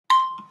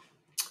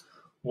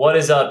What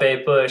is up,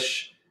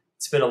 APUSH?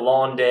 It's been a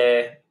long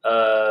day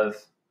of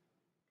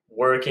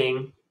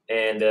working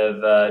and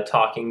of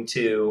talking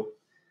to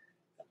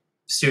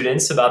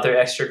students about their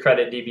extra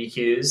credit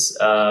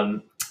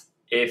DBQs.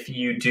 If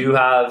you do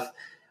have,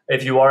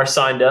 if you are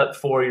signed up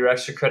for your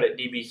extra credit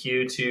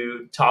DBQ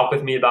to talk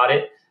with me about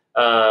it,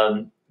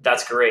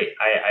 that's great.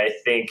 I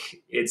think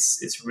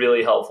it's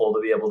really helpful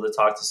to be able to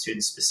talk to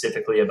students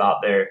specifically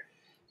about their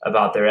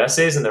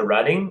essays and their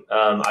writing.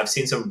 I've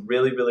seen some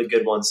really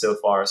good ones so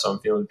far, so I'm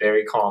feeling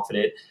very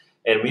confident.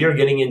 And we are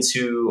getting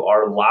into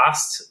our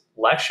last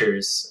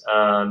lectures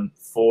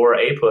for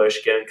APUSH,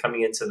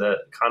 coming into the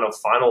kind of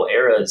final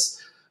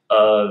eras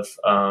of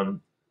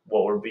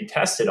what we'll be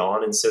tested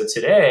on. And so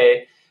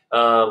today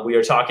we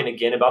are talking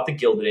again about the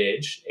Gilded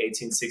Age,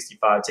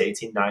 1865 to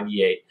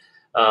 1898.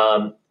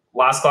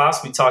 Last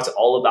class, we talked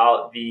all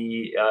about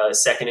the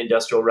Second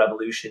Industrial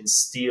Revolution,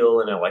 steel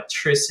and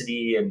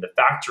electricity and the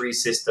factory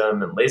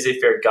system and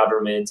laissez-faire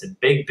government and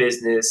big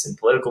business and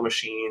political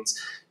machines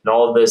and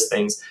all of those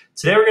things.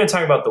 Today, we're going to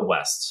talk about the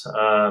West.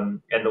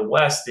 And the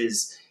West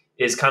is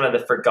kind of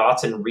the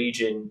forgotten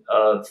region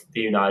of the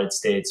United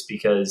States,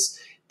 because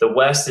the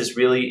West is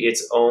really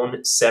its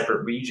own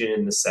separate region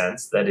in the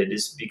sense that it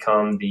has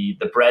become the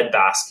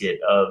breadbasket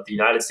of the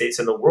United States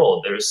and the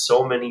world. There's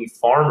so many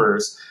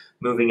farmers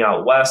moving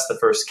out west, the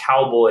first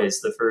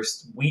cowboys, the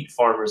first wheat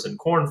farmers and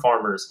corn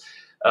farmers.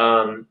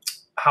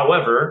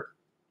 However,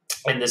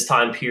 in this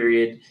time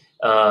period,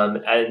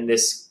 and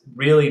this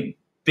really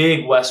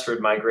big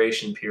westward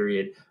migration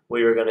period,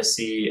 we are going to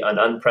see an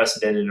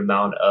unprecedented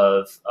amount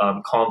of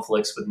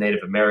conflicts with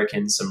Native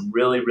Americans, some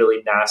really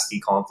nasty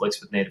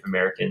conflicts with Native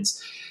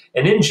Americans.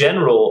 And in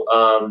general,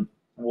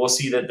 we'll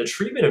see that the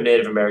treatment of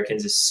Native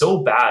Americans is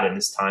so bad in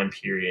this time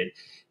period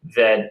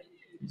that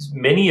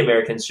many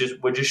Americans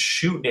would just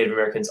shoot Native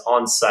Americans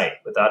on sight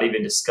without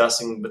even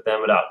discussing with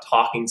them, without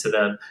talking to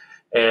them.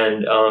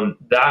 And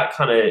that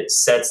kind of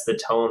sets the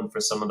tone for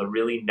some of the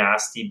really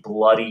nasty,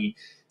 bloody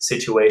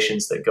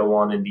situations that go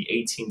on in the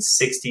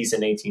 1860s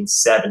and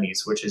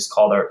 1870s, which is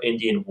called our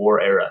Indian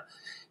War era.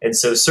 And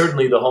so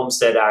certainly the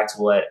Homestead Act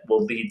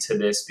will lead to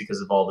this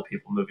because of all the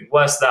people moving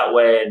west that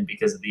way and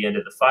because of the end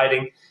of the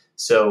fighting.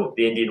 So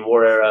the Indian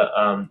War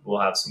era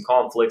will have some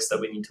conflicts that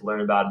we need to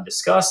learn about and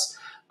discuss.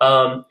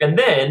 And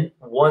then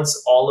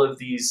once all of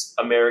these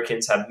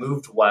Americans have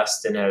moved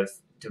west and have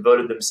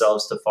devoted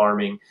themselves to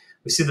farming,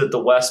 we see that the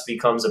West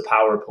becomes a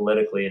power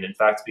politically, and in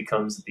fact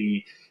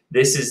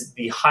this is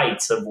the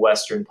height of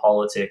Western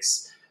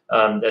politics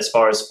as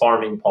far as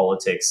farming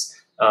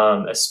politics,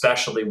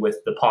 especially with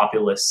the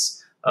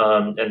populists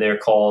and their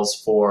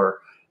calls for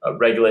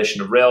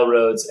regulation of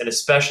railroads and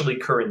especially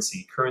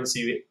currency.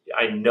 Currency,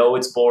 I know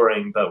it's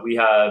boring, but we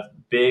have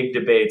big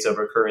debates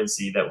over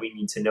currency that we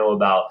need to know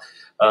about.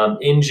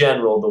 In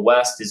general, the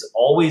West is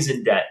always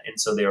in debt, and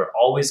so they are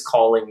always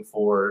calling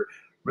for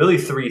really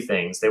three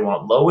things. They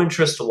want low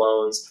interest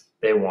loans,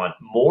 they want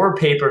more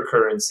paper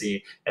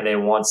currency, and they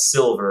want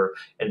silver.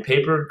 And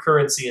paper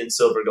currency and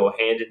silver go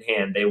hand in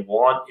hand. They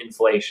want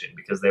inflation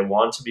because they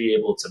want to be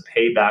able to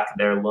pay back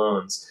their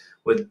loans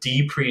with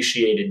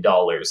depreciated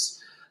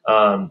dollars.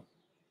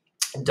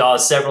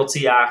 Dawes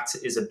Severalty Act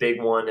is a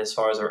big one as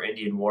far as our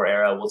Indian War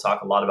era. We'll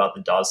talk a lot about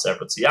the Dawes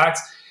Severalty Act.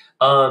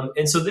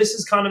 And so this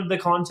is kind of the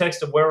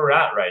context of where we're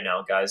at right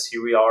now, guys.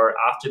 Here we are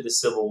after the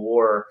Civil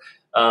War,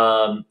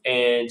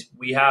 and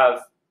we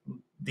have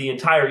the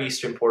entire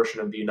eastern portion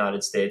of the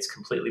United States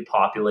completely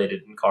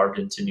populated and carved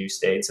into new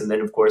states. And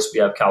then, of course, we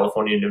have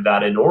California,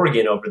 Nevada, and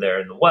Oregon over there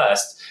in the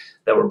West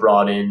that were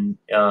brought in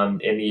the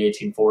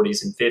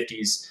 1840s and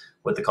 50s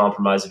with the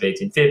Compromise of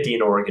 1850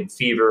 and Oregon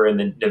Fever. And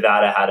then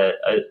Nevada had a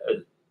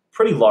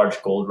pretty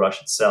large gold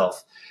rush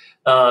itself.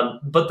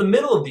 But the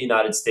middle of the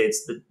United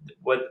States,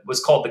 what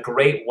was called the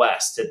Great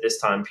West at this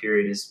time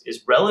period,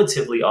 is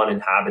relatively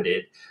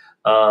uninhabited.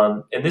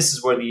 And this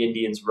is where the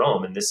Indians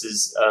roam. And this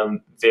is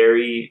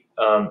very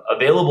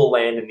available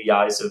land in the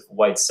eyes of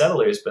white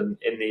settlers, but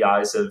in the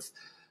eyes of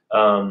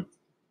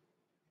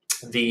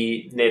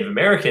the Native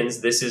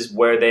Americans, this is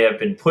where they have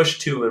been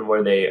pushed to and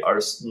where they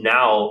are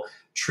now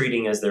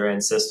treating as their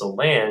ancestral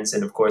lands.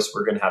 And of course,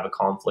 we're going to have a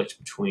conflict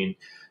between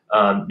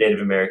Native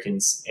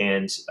Americans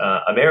and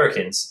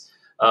Americans.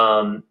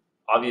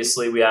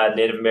 Obviously, we had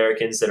Native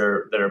Americans that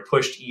are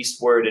pushed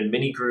eastward in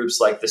many groups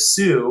like the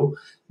Sioux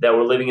that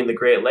were living in the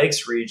Great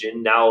Lakes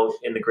region, now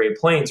in the Great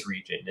Plains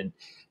region. And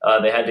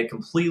they had to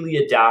completely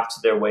adapt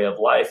their way of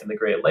life in the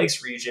Great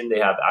Lakes region. They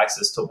have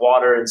access to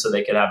water, and so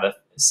they could have a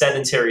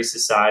sedentary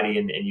society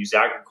and use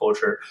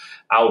agriculture.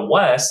 Out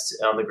west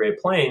on the Great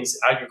Plains,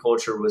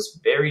 agriculture was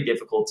very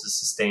difficult to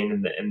sustain,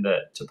 and the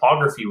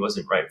topography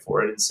wasn't right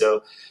for it. And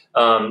so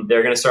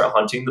they're going to start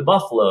hunting the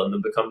buffalo, and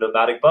they'll become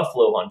nomadic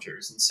buffalo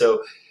hunters. And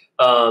so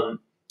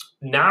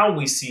now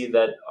we see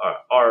that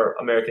our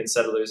American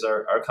settlers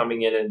are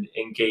coming in and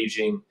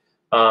engaging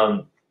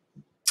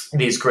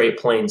these Great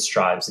Plains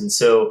tribes. And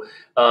so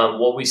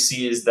what we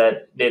see is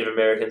that Native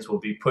Americans will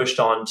be pushed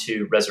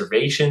onto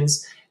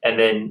reservations, and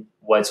then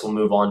whites will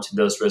move on to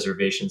those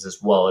reservations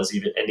as well as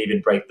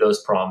even break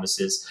those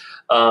promises.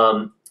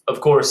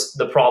 of course,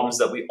 the problems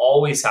that we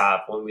always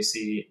have when we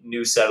see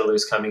new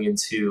settlers coming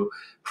into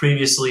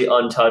previously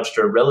untouched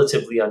or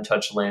relatively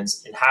untouched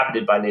lands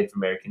inhabited by Native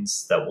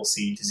Americans, that we'll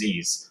see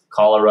disease,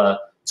 cholera,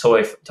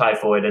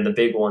 typhoid, and the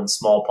big one,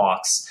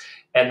 smallpox.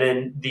 And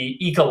then the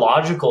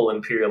ecological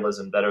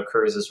imperialism that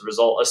occurs as a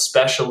result,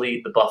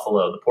 especially the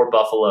buffalo, the poor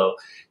buffalo.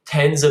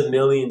 Tens of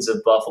millions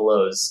of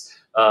buffaloes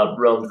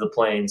roamed the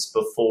plains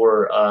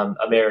before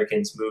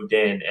Americans moved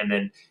in, and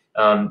then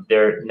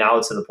they're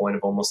now to the point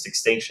of almost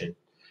extinction.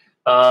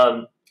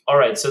 All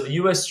right, so the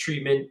U.S.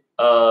 treatment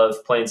of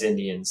Plains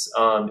Indians.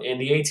 In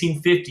the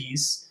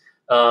 1850s,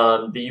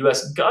 the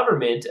U.S.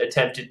 government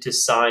attempted to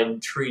sign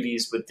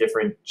treaties with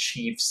different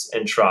chiefs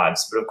and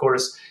tribes. But of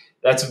course,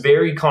 that's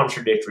very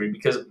contradictory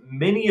because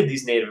many of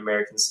these Native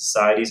American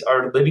societies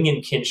are living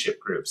in kinship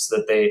groups,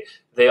 that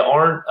they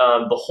aren't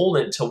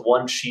beholden to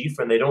one chief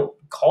and they don't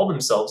call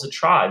themselves a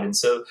tribe. And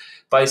so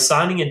by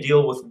signing a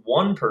deal with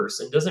one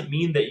person doesn't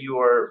mean that you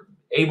are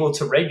able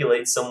to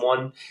regulate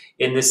someone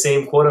in the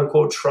same quote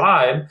unquote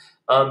tribe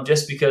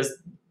just because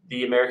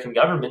the American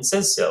government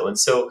says so. And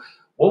so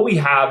what we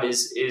have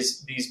is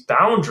these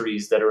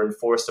boundaries that are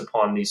enforced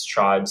upon these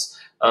tribes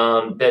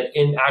that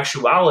in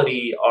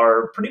actuality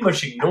are pretty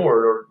much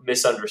ignored or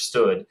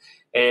misunderstood.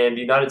 And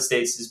the United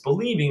States is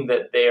believing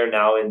that they are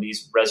now in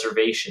these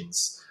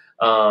reservations.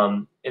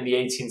 In the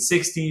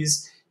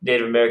 1860s,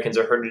 Native Americans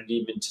are herded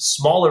even to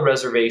smaller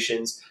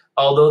reservations,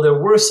 although there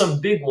were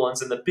some big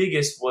ones, and the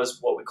biggest was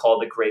what we call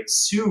the Great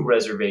Sioux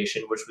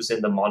Reservation, which was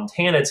in the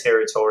Montana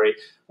Territory,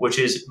 which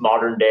is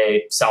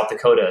modern-day South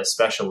Dakota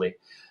especially.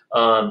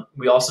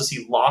 We also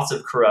see lots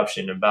of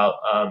corruption about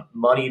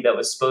money that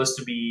was supposed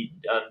to be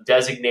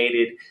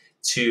designated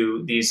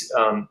to these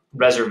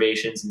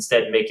reservations,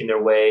 instead making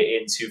their way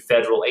into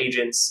federal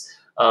agents'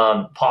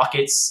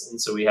 pockets. And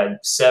so we had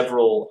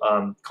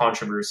several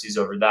controversies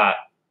over that.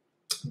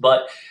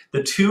 But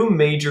the two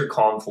major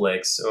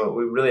conflicts,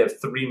 we really have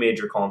three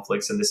major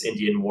conflicts in this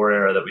Indian War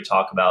era that we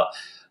talk about,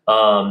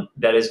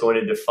 that is going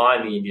to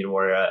define the Indian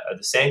War era: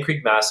 the Sand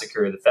Creek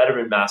Massacre, the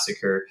Fetterman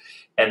Massacre,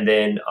 and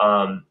then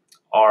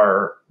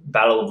our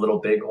Battle of Little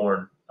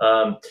Bighorn.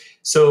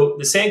 So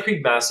the Sand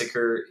Creek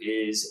Massacre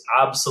is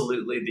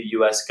absolutely the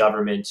U.S.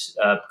 government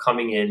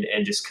coming in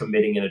and just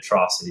committing an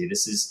atrocity.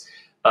 This is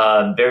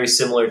very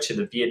similar to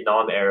the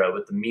Vietnam era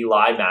with the My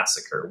Lai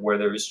Massacre, where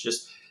there was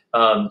just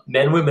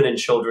men, women, and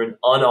children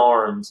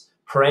unarmed,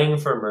 praying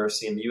for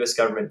mercy, and the U.S.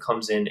 government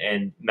comes in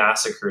and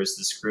massacres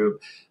this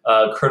group.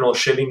 Colonel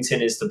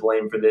Shivington is to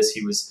blame for this.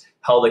 He was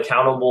held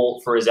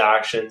accountable for his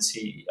actions.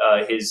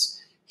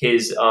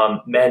 His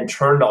men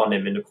turned on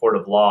him in a court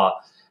of law.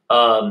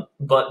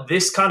 But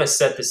this kind of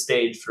set the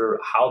stage for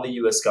how the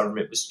U.S.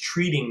 government was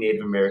treating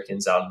Native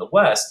Americans out in the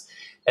West.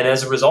 And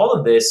as a result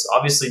of this,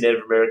 obviously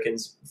Native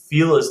Americans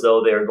feel as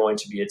though they are going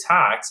to be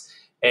attacked,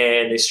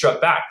 and they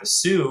struck back. The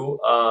Sioux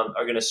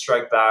are going to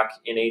strike back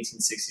in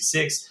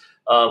 1866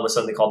 with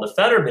something called the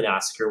Fetterman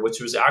Massacre,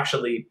 which was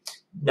actually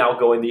now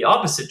going the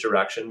opposite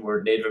direction,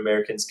 where Native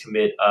Americans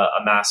commit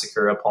a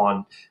massacre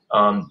upon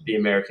the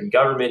American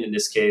government, in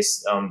this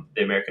case,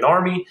 the American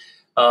Army,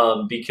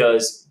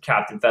 because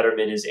Captain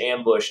Fetterman is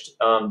ambushed.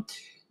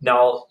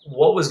 Now,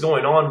 what was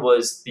going on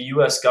was the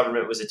U.S.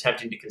 government was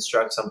attempting to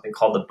construct something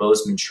called the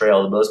Bozeman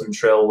Trail. The Bozeman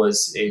Trail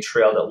was a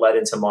trail that led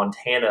into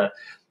Montana.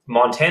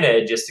 Montana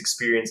had just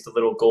experienced a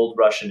little gold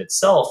rush in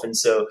itself, and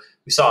so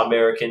we saw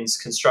Americans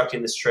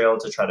constructing this trail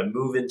to try to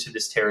move into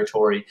this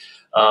territory.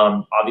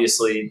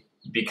 Obviously,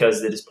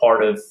 because it is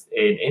part of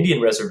an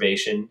Indian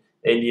reservation,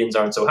 the Indians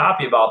aren't so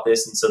happy about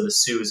this, and so the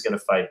Sioux is going to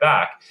fight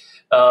back.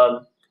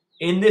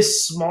 In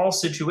this small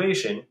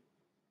situation,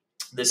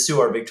 the Sioux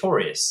are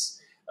victorious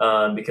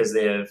because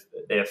they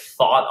have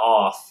fought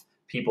off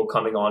people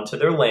coming onto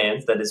their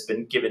land that has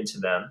been given to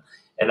them.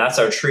 And that's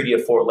our Treaty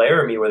of Fort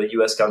Laramie, where the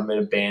U.S.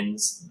 government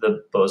abandons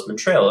the Bozeman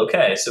Trail.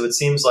 Okay, so it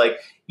seems like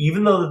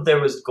even though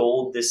there was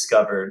gold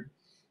discovered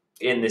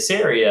in this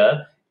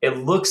area, it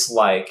looks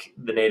like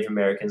the Native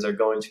Americans are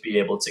going to be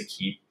able to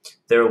keep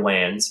their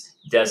lands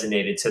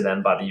designated to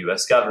them by the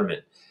U.S.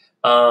 government.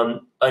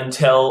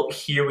 Until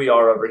here we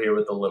are over here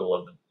with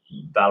the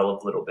Battle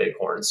of Little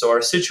Bighorn. So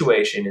our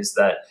situation is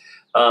that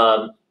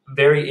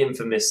very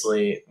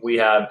infamously, we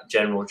have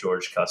General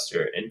George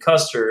Custer, and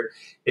Custer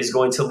is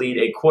going to lead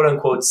a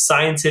quote-unquote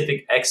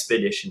scientific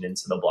expedition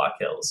into the Black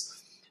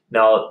Hills.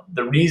 Now,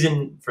 the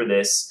reason for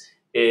this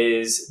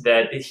is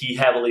that he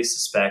heavily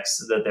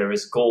suspects that there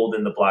is gold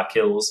in the Black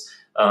Hills.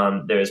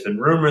 There's been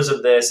rumors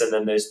of this, and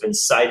then there's been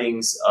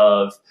sightings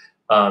of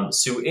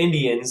Sioux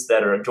Indians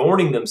that are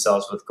adorning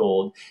themselves with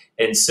gold.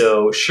 And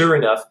so, sure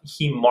enough,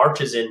 he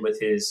marches in with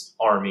his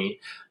army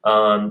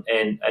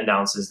and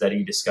announces that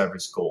he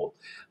discovers gold.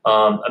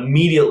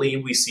 Immediately,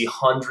 we see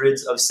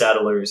hundreds of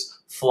settlers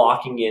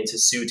flocking into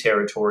Sioux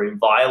territory,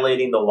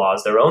 violating the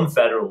laws, their own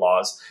federal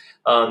laws.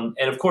 And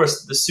of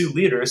course, the Sioux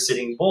leader,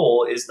 Sitting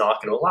Bull, is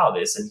not going to allow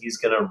this, and he's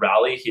going to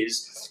rally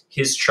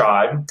his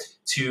tribe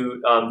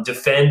to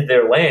defend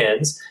their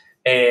lands.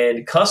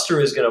 And Custer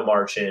is going to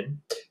march in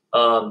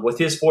with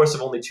his force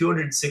of only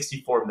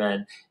 264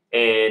 men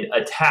and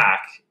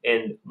attack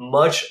in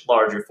much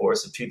larger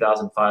force of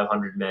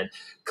 2,500 men.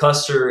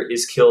 Custer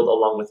is killed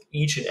along with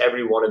each and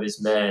every one of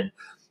his men.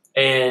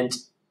 And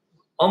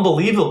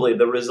unbelievably,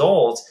 the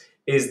result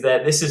is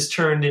that this is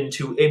turned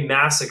into a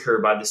massacre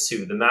by the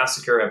Sioux. The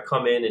massacre have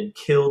come in and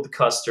killed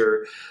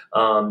Custer,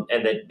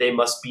 and that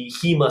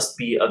he must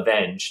be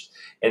avenged.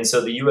 And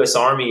so the U.S.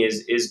 Army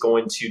is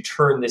going to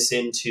turn this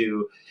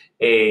into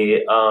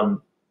a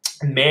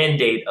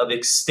mandate of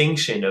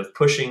extinction, of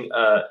pushing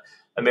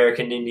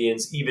American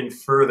Indians even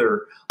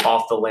further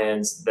off the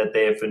lands that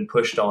they have been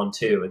pushed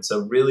onto. And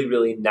so really,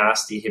 really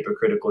nasty,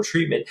 hypocritical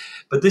treatment.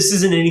 But this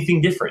isn't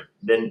anything different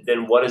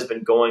than what has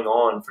been going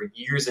on for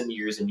years and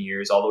years and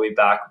years, all the way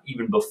back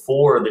even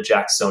before the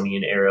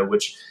Jacksonian era,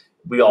 which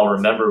we all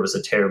remember was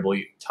a terrible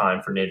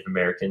time for Native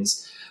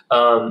Americans.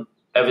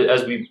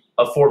 As we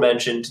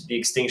aforementioned, the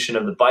extinction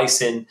of the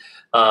bison,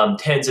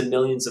 tens of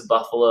millions of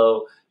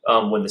buffalo,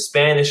 when the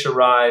Spanish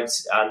arrived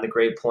on the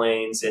Great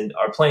Plains, and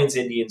our Plains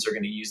Indians are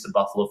going to use the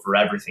buffalo for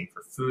everything,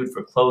 for food,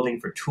 for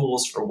clothing, for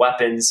tools, for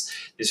weapons.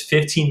 There's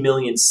 15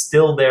 million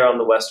still there on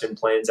the Western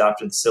Plains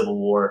after the Civil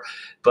War.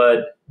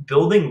 But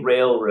building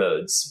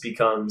railroads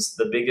becomes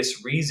the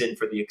biggest reason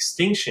for the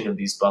extinction of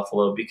these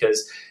buffalo,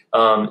 because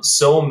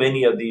so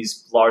many of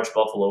these large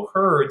buffalo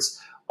herds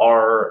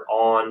are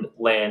on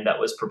land that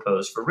was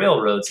proposed for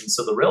railroads. And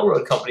so the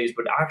railroad companies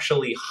would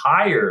actually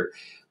hire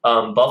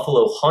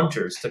buffalo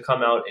hunters to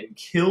come out and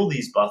kill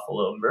these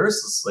buffalo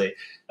mercilessly.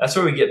 That's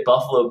where we get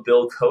Buffalo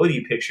Bill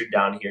Cody pictured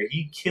down here.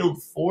 He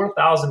killed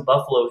 4,000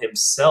 buffalo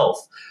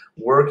himself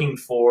working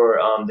for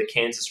the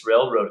Kansas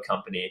Railroad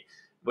Company,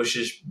 which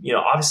is,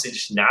 obviously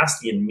just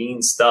nasty and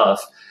mean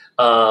stuff.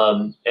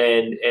 And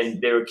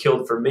they were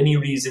killed for many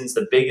reasons,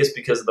 the biggest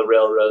because of the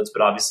railroads,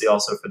 but obviously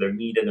also for their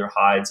meat and their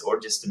hides or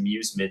just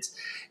amusement.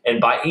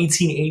 And by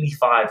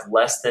 1885,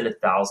 less than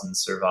 1,000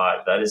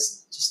 survived. That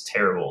is just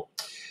terrible.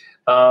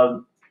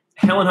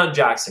 Helen Hunt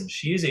Jackson,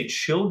 she is a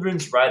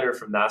children's writer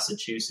from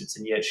Massachusetts,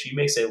 and yet she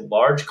makes a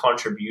large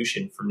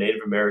contribution for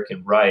Native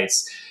American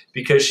rights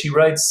because she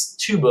writes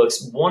 2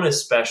 books, one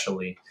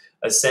especially,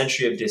 A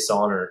Century of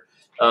Dishonor,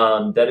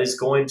 that is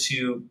going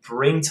to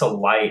bring to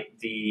light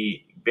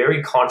the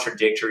very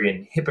contradictory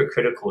and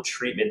hypocritical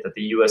treatment that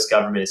the U.S.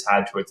 government has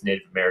had towards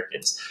Native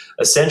Americans.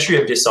 A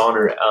Century of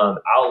Dishonor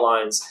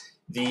outlines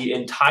the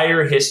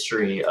entire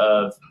history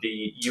of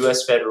the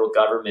U.S. federal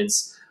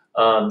government's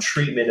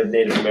treatment of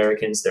Native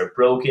Americans, their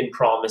broken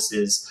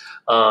promises,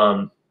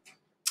 and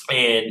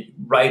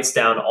writes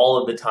down all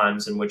of the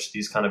times in which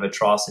these kind of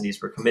atrocities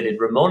were committed.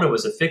 Ramona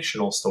was a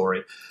fictional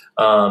story,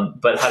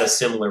 but had a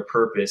similar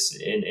purpose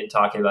in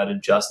talking about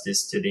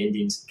injustice to the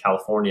Indians in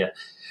California.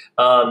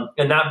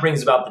 And that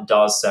brings about the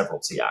Dawes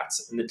Severalty Act.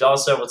 And the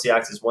Dawes Severalty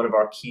Act is one of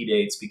our key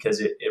dates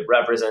because it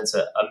represents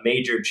a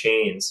major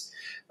change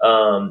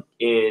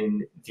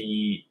in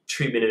the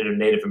treatment of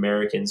Native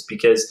Americans,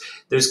 because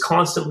there's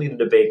constantly the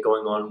debate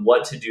going on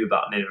what to do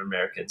about Native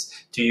Americans.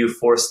 Do you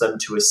force them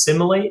to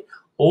assimilate,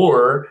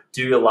 or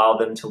do you allow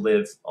them to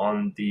live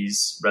on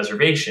these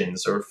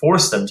reservations, or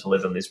force them to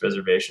live on these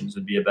reservations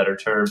would be a better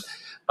term.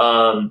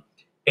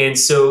 And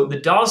so the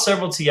Dawes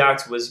Severalty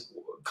Act was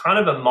kind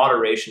of a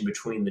moderation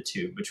between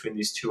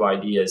these two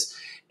ideas.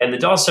 And the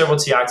Dawes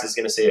Severalty Act is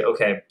going to say,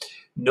 okay,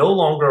 no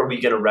longer are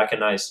we going to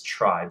recognize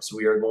tribes.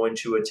 We are going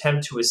to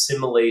attempt to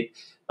assimilate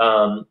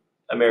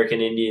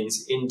American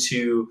Indians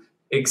into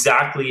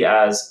exactly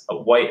as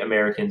white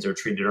Americans are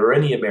treated, or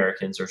any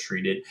Americans are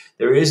treated.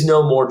 There is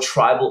no more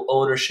tribal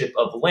ownership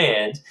of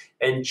land.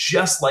 And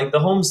just like the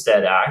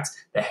Homestead Act,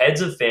 the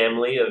heads of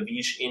family of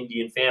each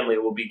Indian family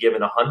will be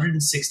given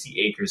 160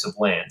 acres of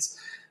lands.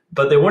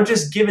 But they weren't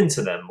just given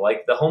to them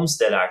like the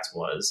Homestead Act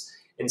was.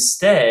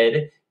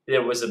 Instead,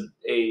 there was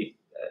a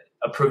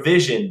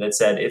provision that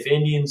said if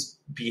Indians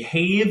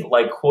behave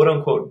like quote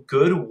unquote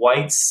good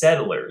white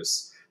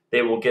settlers,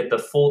 they will get the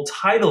full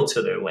title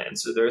to their land.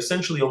 So they're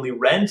essentially only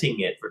renting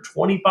it for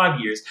 25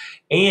 years,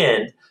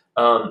 and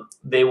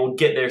they will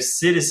get their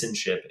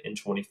citizenship in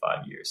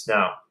 25 years.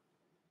 Now,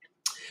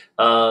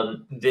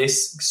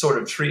 this sort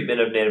of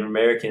treatment of Native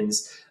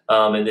Americans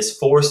and this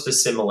forced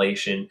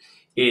assimilation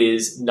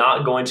is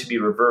not going to be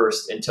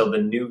reversed until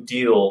the New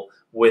Deal,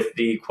 with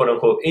the quote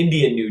unquote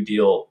Indian New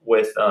Deal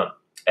with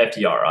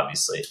FDR,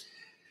 obviously.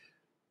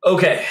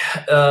 Okay,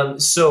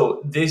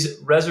 so these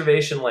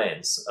reservation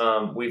lands,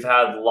 we've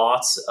had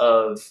lots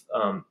of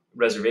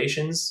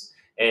reservations,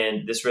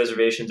 and these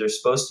reservations are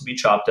supposed to be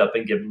chopped up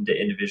and given to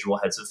individual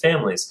heads of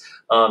families.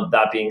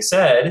 That being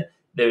said,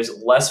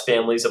 there's less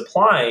families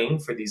applying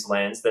for these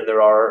lands than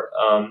there are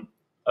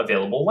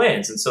available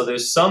lands. And so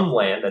there's some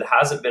land that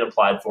hasn't been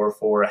applied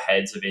for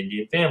heads of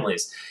Indian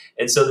families.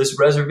 And so this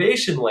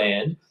reservation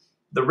land,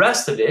 the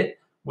rest of it,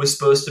 was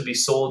supposed to be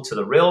sold to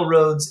the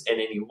railroads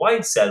and any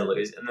white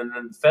settlers. And then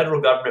the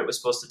federal government was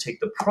supposed to take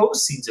the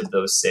proceeds of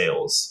those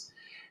sales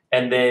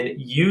and then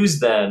use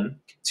them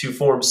to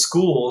form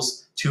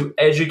schools to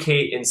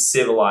educate and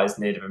civilize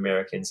Native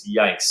Americans.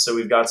 Yikes. So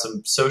we've got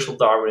some social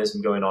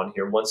Darwinism going on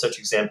here. One such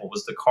example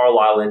was the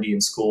Carlisle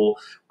Indian School,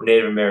 where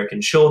Native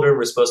American children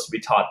were supposed to be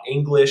taught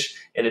English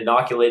and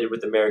inoculated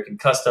with American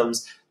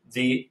customs.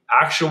 The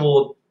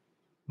actual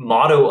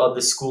motto of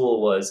the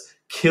school was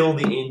 "Kill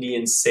the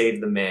Indians,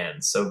 save the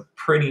man." So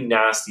pretty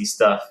nasty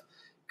stuff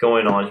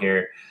going on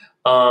here.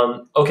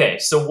 Okay,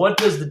 so what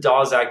does the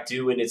Dawes Act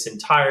do in its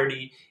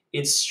entirety?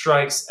 It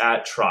strikes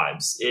at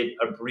tribes. It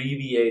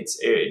abbreviates,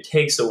 it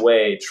takes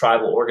away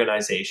tribal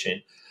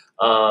organization,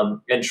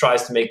 and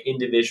tries to make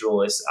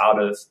individualists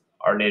out of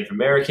our Native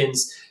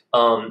Americans.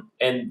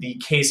 And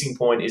the casing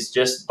point is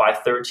just by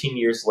 13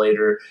 years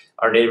later,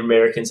 our Native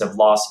Americans have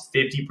lost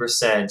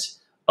 50%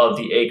 of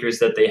the acres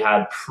that they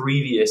had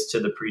previous to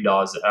the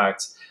pre-Dawes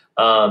Act.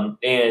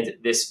 And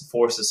this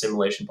forced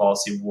assimilation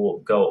policy will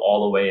go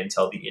all the way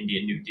until the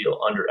Indian New Deal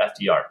under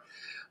FDR.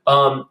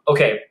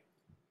 Okay,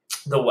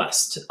 the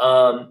West.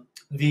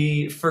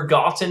 The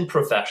forgotten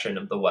profession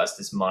of the West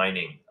is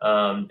mining,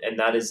 and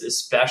that is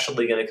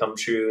especially going to come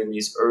true in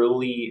these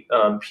early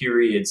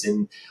periods,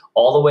 in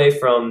all the way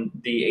from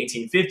the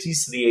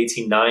 1850s to the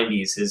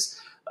 1890s.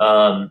 As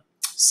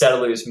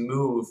settlers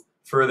move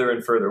further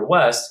and further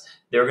west,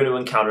 they're going to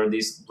encounter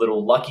these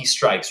little lucky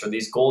strikes or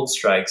these gold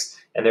strikes,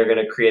 and they're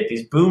going to create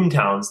these boom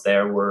towns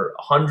there where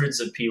hundreds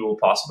of people,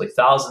 possibly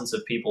thousands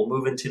of people,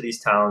 move into these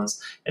towns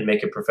and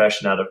make a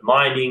profession out of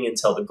mining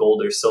until the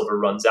gold or silver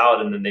runs out,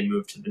 and then they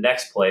move to the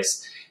next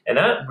place. And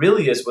that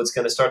really is what's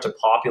going to start to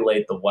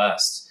populate the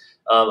West.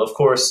 Of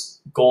course,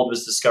 gold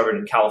was discovered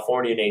in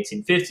California in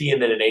 1850,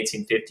 and then in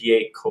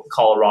 1858,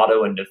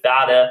 Colorado and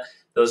Nevada.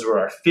 Those were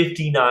our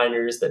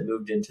 59ers that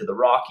moved into the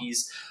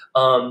Rockies.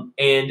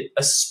 And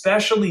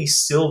especially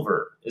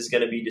silver is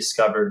going to be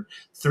discovered.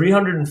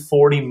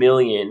 340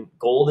 million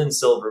gold and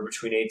silver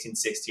between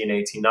 1860 and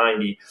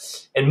 1890.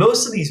 And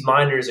most of these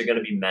miners are going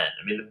to be men.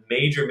 I mean, the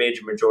major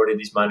majority of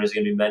these miners are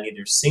going to be men,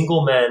 either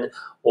single men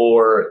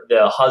or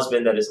the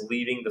husband that is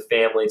leaving the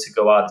family to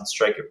go out and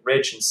strike it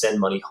rich and send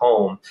money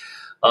home.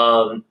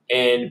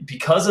 And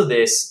because of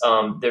this,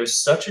 there's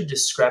such a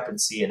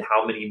discrepancy in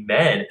how many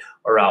men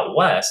are out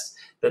west,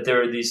 that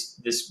there are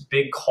this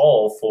big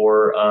call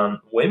for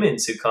women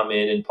to come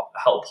in and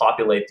help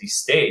populate these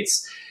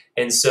states.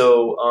 And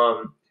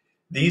so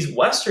these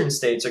Western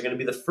states are going to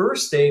be the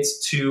first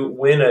states to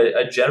win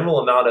a general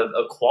amount of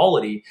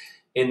equality,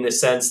 in the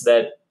sense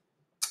that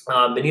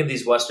many of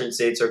these Western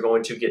states are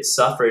going to get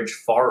suffrage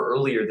far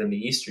earlier than the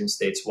Eastern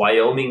states.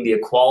 Wyoming, the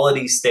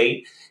equality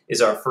state, is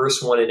our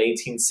first one in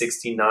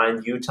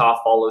 1869.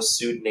 Utah follows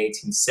suit in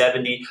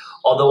 1870.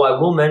 Although I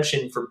will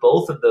mention, for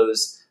both of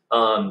those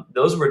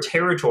were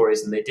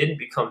territories, and they didn't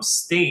become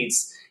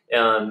states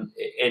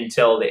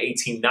until the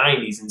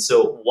 1890s. And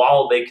so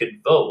while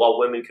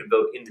women could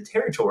vote in the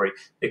territory,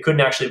 they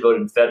couldn't actually vote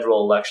in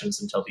federal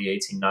elections until the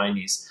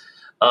 1890s.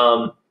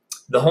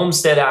 The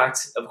Homestead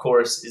Act, of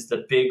course, is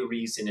the big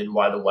reason in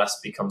why the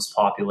West becomes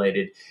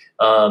populated.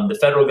 The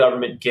federal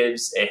government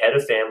gives a head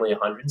of family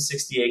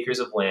 160 acres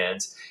of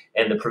land,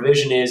 and the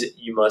provision is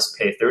you must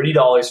pay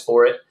 $30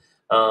 for it.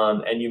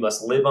 And you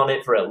must live on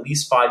it for at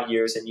least 5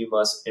 years, and you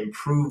must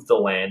improve the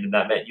land. And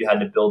that meant you had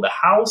to build a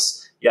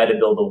house, you had to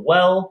build a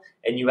well,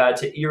 and you had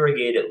to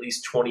irrigate at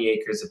least 20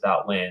 acres of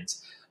that land.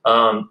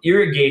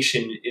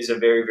 Irrigation is a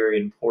very, very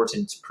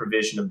important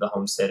provision of the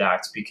Homestead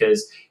Act,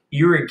 because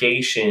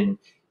irrigation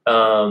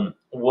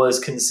was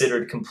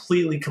considered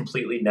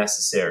completely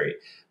necessary.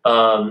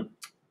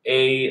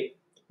 A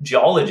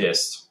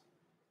geologist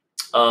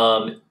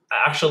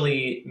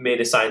actually made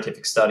a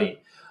scientific study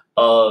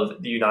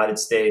of the United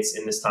States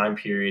in this time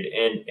period,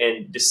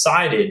 and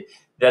decided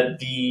that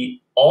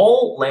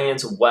all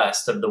lands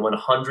west of the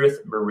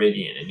 100th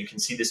meridian, and you can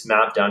see this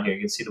map down here, you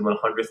can see the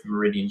 100th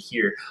meridian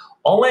here,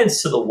 all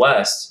lands to the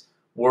west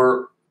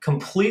were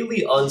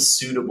completely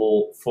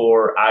unsuitable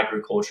for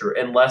agriculture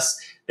unless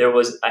there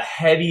was a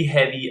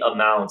heavy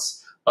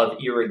amounts of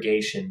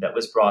irrigation that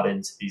was brought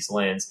into these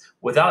lands.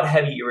 Without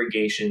heavy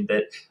irrigation,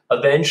 that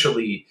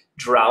eventually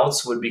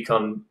droughts would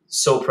become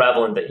so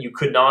prevalent that you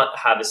could not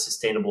have a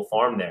sustainable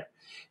farm there.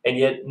 And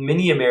yet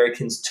many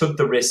Americans took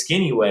the risk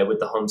anyway with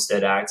the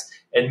Homestead Act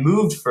and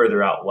moved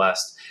further out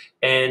west.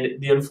 And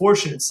the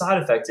unfortunate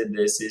side effect of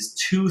this is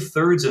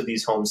 2/3 of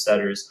these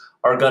homesteaders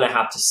are going to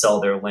have to sell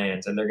their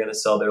land, and they're going to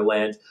sell their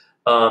land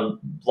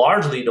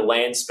largely to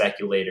land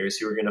speculators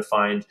who are going to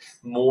find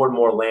more and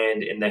more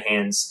land in the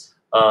hands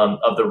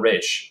of the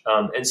rich.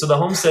 And so the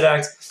Homestead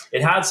Act,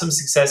 it had some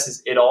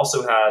successes. It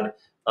also had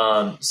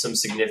some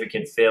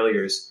significant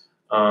failures.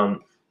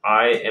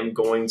 I am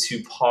going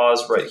to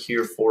pause right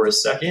here for a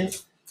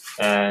second,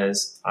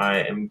 as I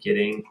am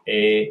getting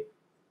an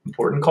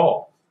important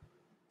call.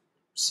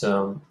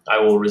 So I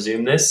will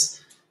resume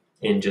this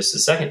in just a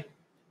second.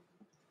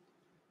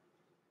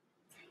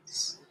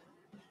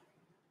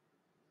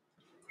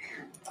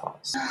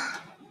 Pause.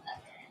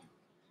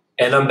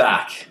 And I'm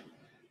back.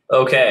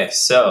 Okay,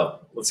 so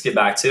let's get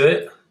back to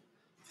it.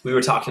 We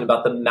were talking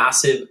about the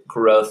massive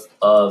growth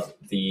of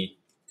the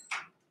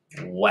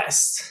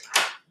West.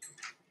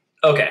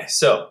 Okay,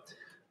 so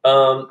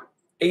Um,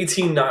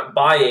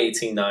 by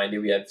 1890,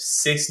 we have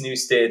 6 new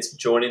states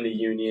joining the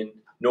Union: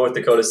 North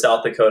Dakota,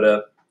 South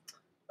Dakota,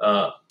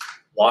 uh,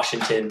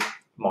 Washington,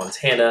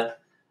 Montana,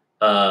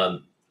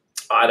 um,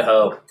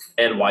 Idaho,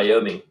 and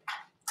Wyoming.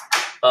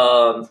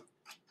 Um,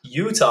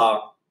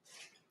 Utah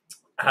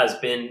has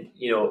been,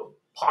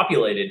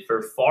 populated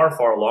for far,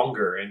 far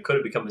longer and could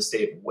have become a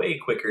state way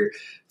quicker.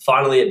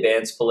 Finally, it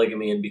bans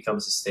polygamy and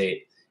becomes a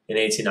state in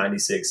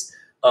 1896.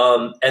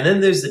 And then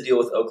there's the deal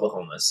with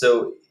Oklahoma.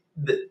 So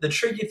the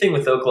tricky thing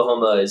with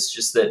Oklahoma is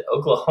just that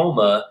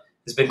Oklahoma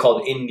has been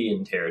called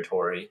Indian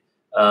Territory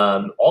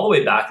all the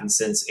way back and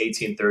since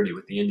 1830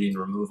 with the Indian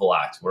Removal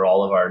Act, where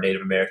all of our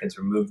Native Americans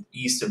were moved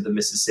east of the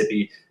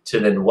Mississippi to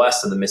then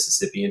west of the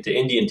Mississippi into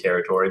Indian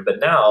Territory. But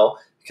now,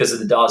 because of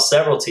the Dawes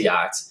Severalty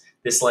Act,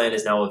 this land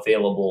is now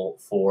available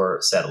for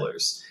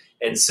settlers.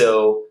 And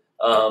so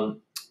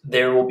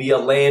there will be a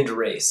land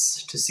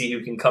race to see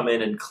who can come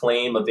in and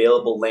claim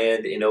available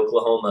land in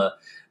Oklahoma.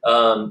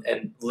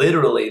 And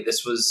literally,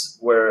 this was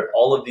where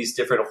all of these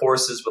different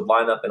horses would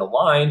line up in a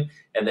line,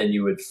 and then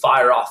you would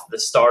fire off the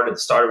starter. The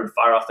starter would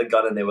fire off the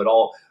gun, and they would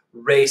all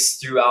race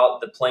throughout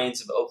the plains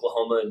of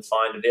Oklahoma and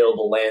find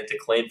available land to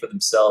claim for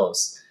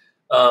themselves.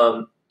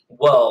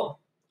 Well,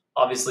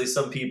 obviously,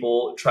 some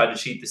people tried to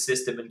cheat the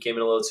system and came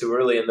in a little too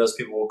early, and those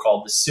people were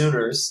called the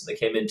Sooners. They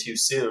came in too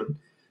soon.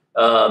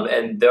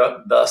 And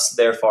thus,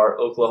 therefore,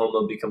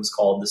 Oklahoma becomes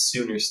called the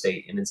Sooner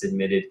State, and it's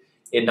admitted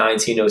in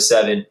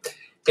 1907.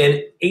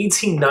 And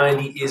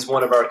 1890 is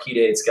one of our key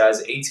dates, guys.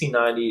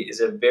 1890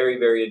 is a very,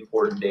 very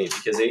important date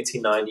because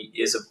 1890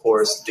 is, of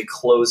course, the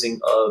closing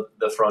of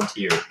the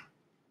frontier.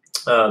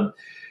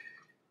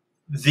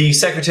 The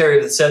Secretary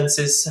of the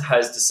Census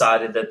has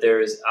decided that there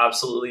is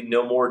absolutely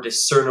no more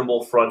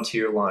discernible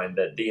frontier line,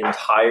 that the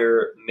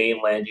entire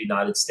mainland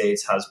United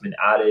States has been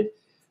added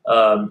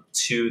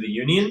to the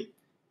Union,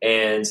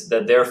 and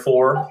that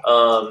therefore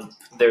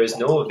there is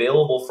no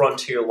available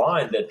frontier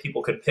line that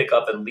people could pick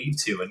up and leave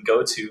to and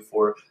go to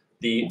for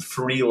the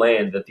free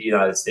land that the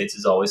United States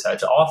has always had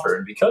to offer.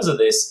 And because of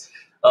this,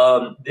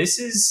 this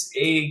is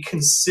a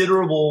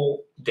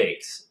considerable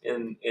date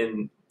in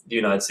the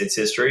United States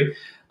history.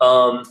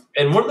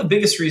 And one of the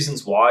biggest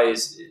reasons why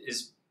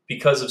is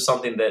because of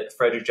something that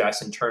Frederick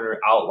Jackson Turner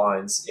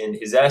outlines in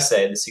his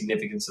essay, The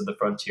Significance of the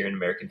Frontier in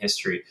American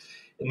History.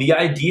 And the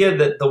idea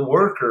that the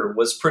worker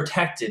was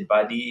protected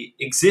by the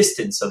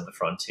existence of the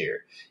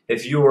frontier.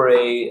 If you were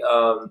a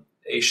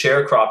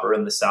sharecropper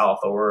in the South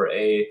or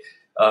a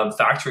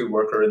factory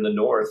worker in the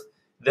North,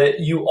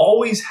 that you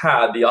always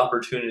had the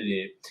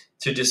opportunity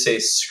to just say,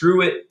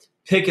 screw it,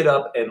 pick it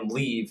up and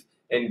leave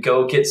and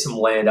go get some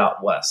land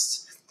out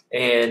west.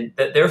 And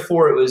that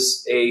therefore it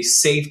was a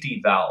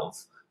safety valve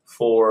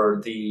for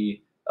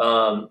the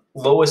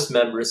lowest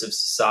members of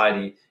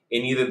society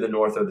in either the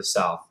North or the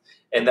South.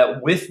 And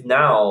that with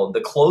now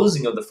the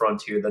closing of the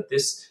frontier, that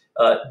this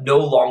no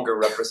longer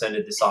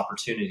represented this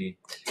opportunity.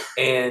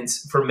 And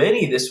for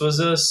many, this was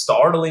a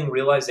startling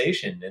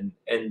realization.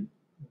 And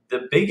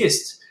the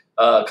biggest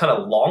kind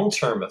of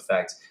long-term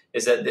effect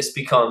is that this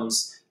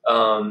becomes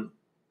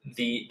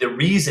the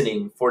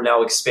reasoning for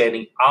now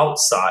expanding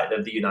outside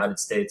of the United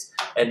States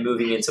and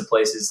moving into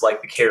places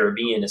like the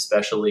Caribbean,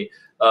 especially.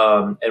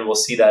 And we'll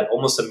see that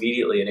almost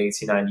immediately in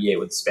 1898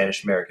 with the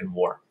Spanish-American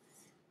War.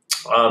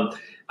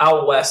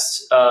 Out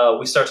west,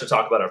 we start to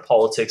talk about our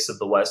politics of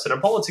the West, and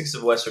our politics of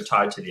the West are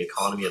tied to the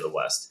economy of the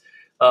West.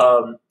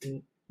 Gone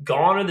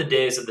are the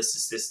days of the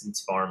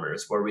subsistence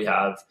farmers, where we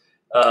have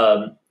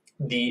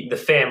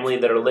the family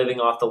that are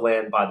living off the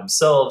land by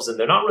themselves, and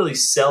they're not really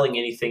selling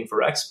anything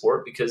for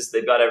export because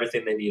they've got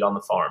everything they need on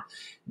the farm.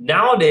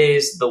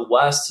 Nowadays, the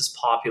West is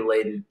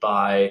populated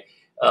by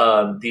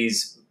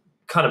these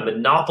kind of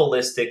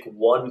monopolistic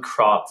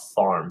one-crop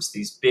farms,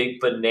 these big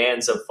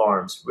bonanza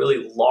farms,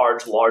 really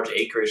large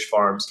acreage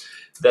farms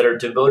that are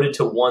devoted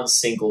to one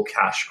single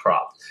cash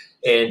crop.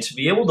 And to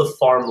be able to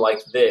farm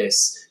like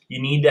this,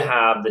 you need to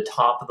have the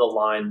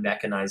top-of-the-line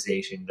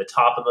mechanization, the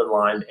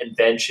top-of-the-line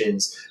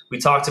inventions. We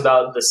talked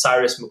about the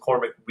Cyrus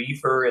McCormick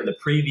reaper in the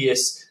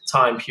previous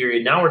time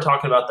period. Now we're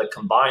talking about the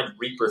combined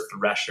reaper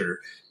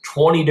thresher.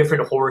 20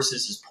 different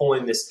horses is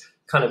pulling this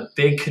kind of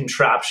big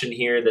contraption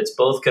here that's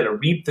both going to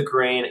reap the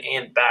grain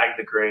and bag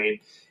the grain.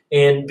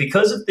 And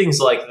because of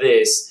things like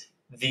this,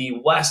 the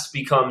West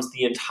becomes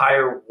the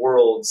entire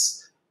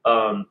world's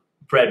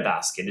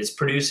breadbasket. It's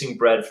producing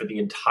bread for the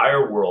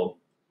entire world.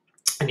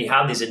 And you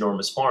have these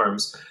enormous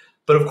farms.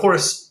 But of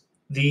course,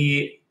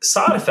 the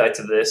side effect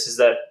of this is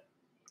that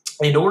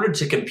in order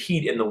to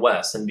compete in the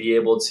West and be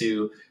able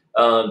to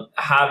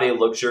have a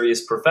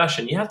luxurious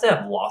profession, you have to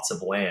have lots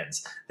of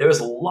lands. There's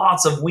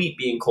lots of wheat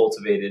being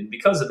cultivated. And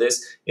because of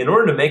this, in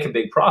order to make a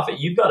big profit,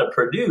 you've got to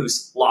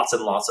produce lots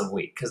and lots of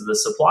wheat because the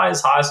supply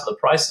is high, so the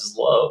price is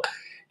low.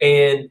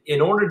 And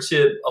in order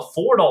to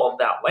afford all of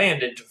that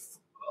land and to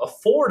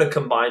afford a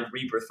combined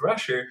reaper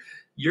thresher,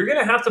 you're going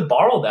to have to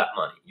borrow that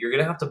money. You're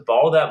going to have to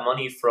borrow that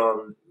money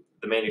from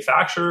the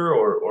manufacturer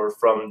or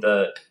from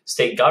the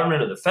state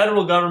government or the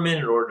federal government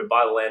in order to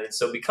buy the land. And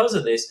so because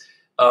of this,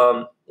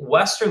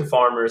 Western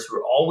farmers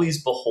were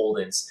always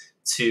beholden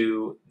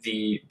to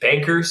the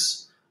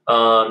bankers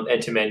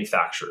and to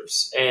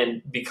manufacturers.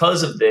 And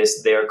because of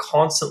this, they are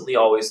constantly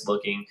always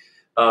looking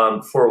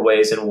for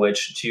ways in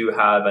which to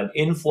have an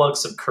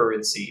influx of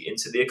currency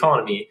into the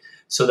economy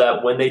so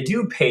that when they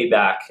do pay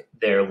back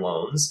their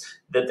loans,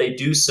 that they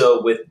do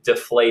so with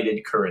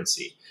deflated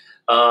currency.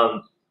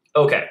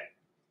 Okay,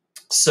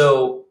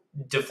 so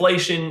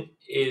deflation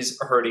is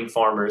hurting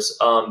farmers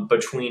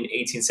between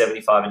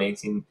 1875 and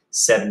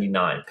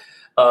 1879.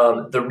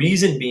 The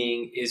reason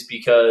being is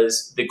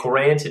because the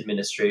Grant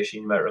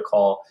administration, you might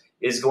recall,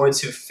 is going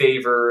to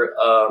favor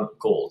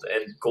gold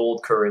and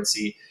gold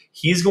currency.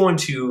 He's going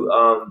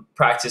to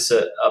practice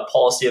a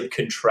policy of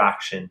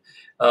contraction.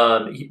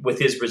 With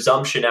his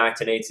Resumption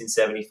Act in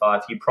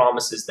 1875, he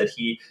promises that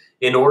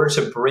in order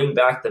to bring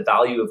back the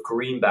value of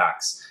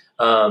greenbacks,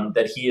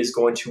 that he is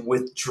going to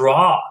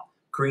withdraw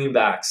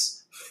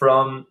greenbacks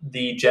from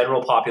the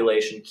general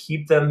population,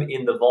 keep them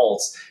in the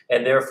vaults,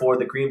 and therefore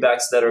the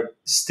greenbacks that are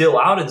still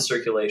out in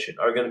circulation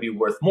are going to be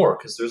worth more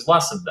because there's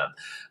less of them.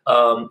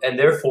 And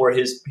therefore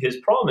his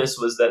promise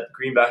was that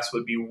greenbacks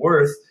would be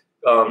worth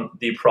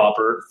the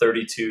proper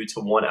 32 to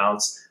 1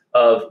 ounce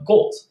of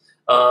gold.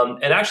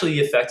 And actually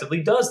he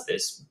effectively does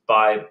this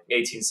by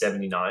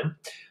 1879.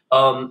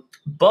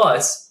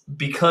 But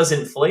because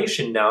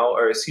deflation now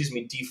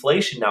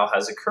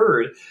has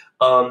occurred,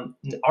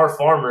 our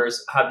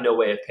farmers have no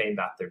way of paying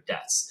back their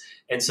debts.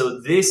 And so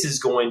this is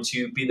going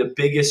to be the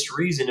biggest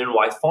reason in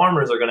why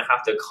farmers are going to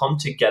have to come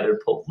together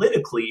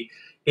politically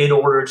in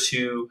order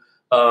to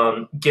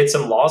get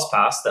some laws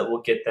passed that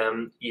will get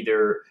them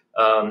either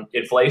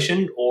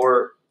inflation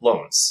or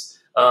loans.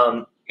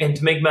 And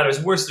to make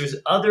matters worse, there's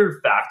other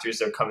factors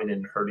that are coming in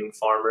and hurting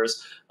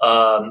farmers.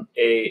 A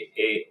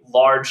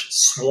large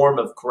swarm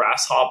of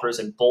grasshoppers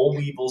and boll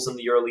weevils in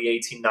the early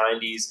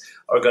 1890s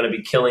are going to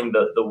be killing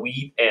the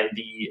wheat and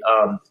the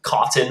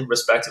cotton,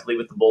 respectively,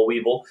 with the boll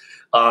weevil.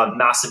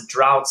 Massive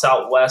droughts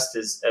out west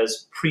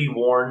as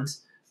pre-warned.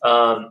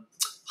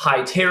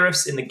 High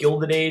tariffs in the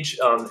Gilded Age,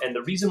 and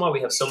the reason why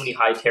we have so many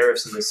high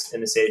tariffs in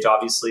this age,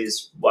 obviously,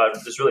 is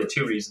there's really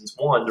two reasons.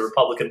 One, the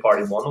Republican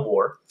Party won the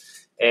war.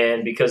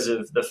 And because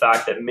of the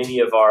fact that many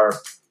of our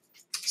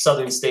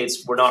southern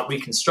states were not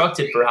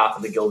reconstructed for half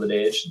of the Gilded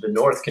Age, the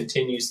North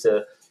continues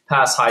to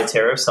pass high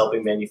tariffs,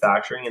 helping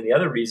manufacturing. And the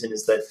other reason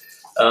is that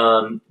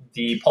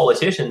the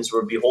politicians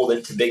were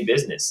beholden to big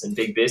business, and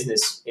big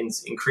business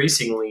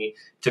increasingly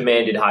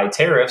demanded high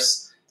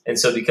tariffs. And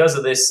so because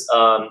of this,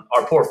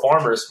 our poor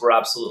farmers were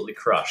absolutely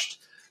crushed.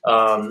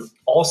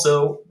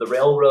 Also, the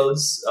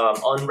railroads,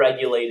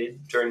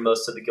 unregulated during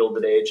most of the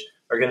Gilded Age,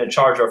 are going to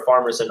charge our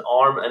farmers an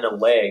arm and a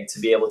leg to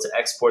be able to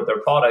export their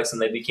products,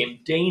 and they became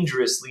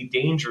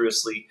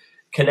dangerously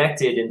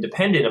connected and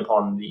dependent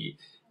upon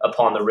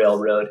the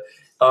railroad.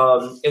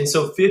 And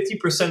so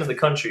 50% of the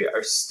country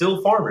are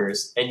still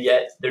farmers, and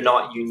yet they're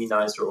not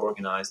unionized or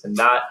organized, and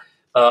that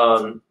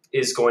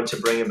is going to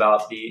bring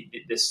about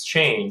this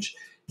change.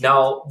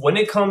 Now, when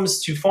it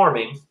comes to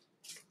farming,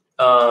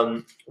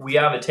 we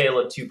have a tale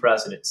of two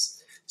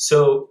presidents.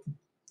 So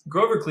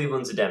Grover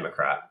Cleveland's a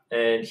Democrat,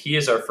 and he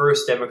is our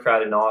first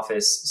Democrat in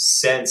office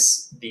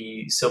since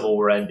the Civil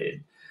War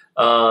ended.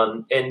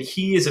 And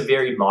he is a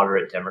very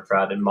moderate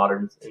Democrat in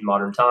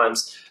modern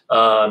times.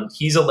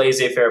 He's a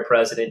laissez-faire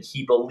president.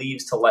 He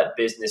believes to let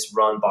business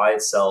run by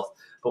itself.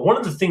 But one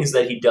of the things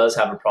that he does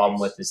have a problem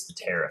with is the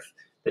tariff.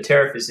 The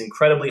tariff is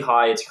incredibly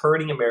high. It's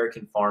hurting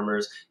American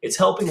farmers. It's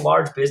helping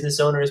large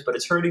business owners, but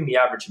it's hurting the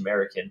average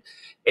American.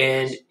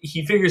 And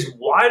he figures,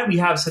 why do we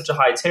have such a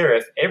high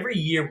tariff? Every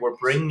year we're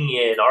bringing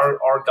in,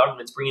 our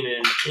government's bringing in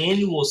an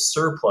annual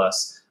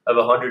surplus of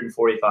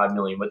 $145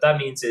 million. What that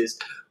means is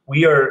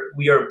we are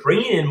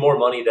bringing in more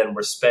money than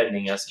we're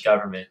spending as a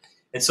government.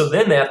 And so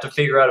then they have to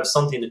figure out if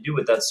something to do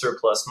with that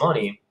surplus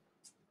money.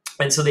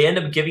 And so they end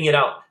up giving it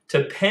out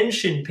to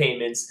pension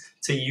payments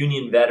to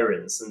Union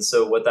veterans. And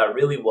so what that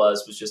really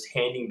was just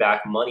handing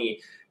back money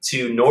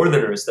to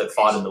Northerners that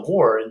fought in the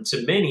war. And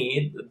to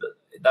many,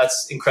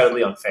 that's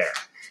incredibly unfair.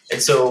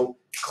 And so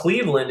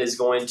Cleveland is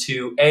going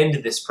to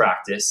end this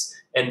practice,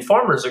 and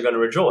farmers are going to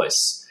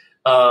rejoice.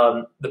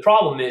 The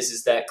problem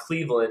is that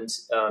Cleveland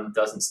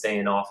doesn't stay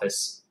in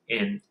office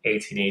in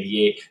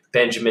 1888.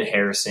 Benjamin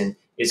Harrison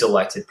is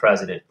elected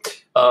president.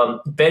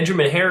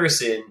 Benjamin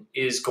Harrison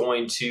is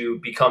going to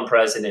become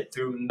president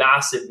through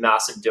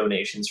massive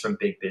donations from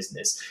big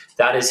business.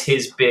 That is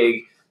his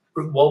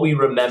what we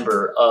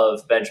remember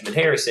of Benjamin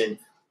Harrison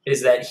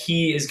is that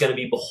he is going to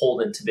be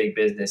beholden to big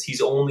business.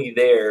 He's only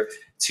there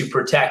to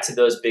protect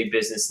those big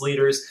business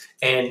leaders.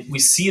 And we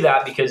see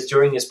that because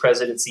during his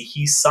presidency,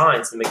 he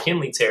signs the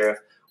McKinley Tariff,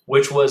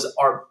 which was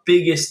our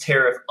biggest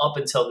tariff up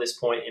until this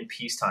point in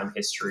peacetime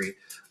history.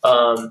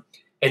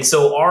 And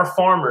so our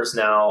farmers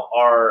now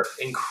are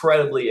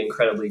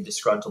incredibly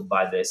disgruntled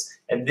by this.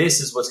 And this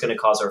is what's going to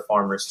cause our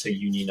farmers to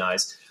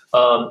unionize.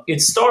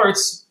 It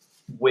starts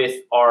with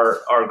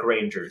our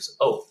grangers.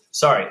 Oh,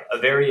 sorry, a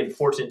very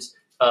important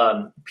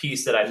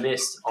piece that I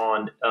missed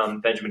on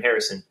Benjamin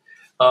Harrison.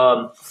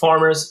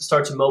 farmers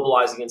start to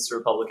mobilize against the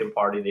Republican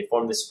Party. They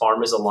form this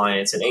Farmers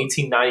Alliance. In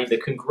 1890,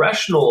 the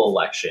congressional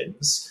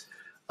elections,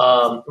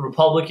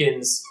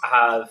 Republicans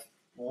have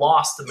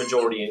lost the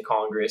majority in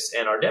Congress,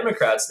 and our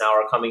Democrats now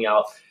are coming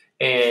out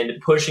and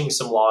pushing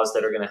some laws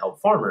that are going to help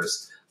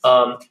farmers.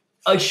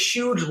 A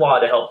huge law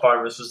to help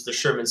farmers was the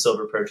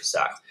Sherman-Silver Purchase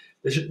Act.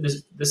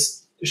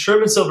 This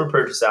Sherman-Silver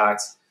Purchase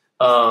Act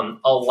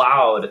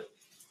allowed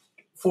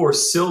for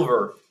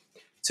silver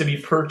to be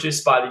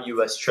purchased by the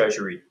U.S.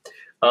 Treasury.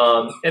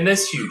 And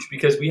that's huge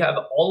because we have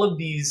all of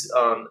these,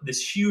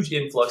 this huge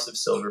influx of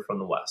silver from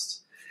the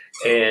West.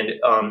 And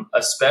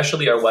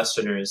especially our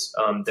Westerners,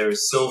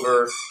 there's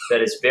silver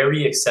that is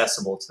very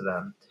accessible to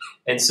them.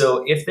 And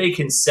so if they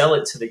can sell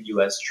it to the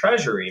U.S.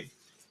 Treasury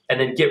and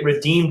then get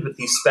redeemed with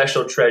these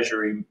special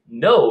Treasury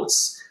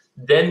notes,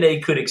 then they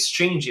could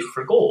exchange it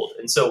for gold.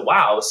 And so,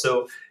 wow,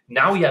 so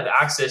now we have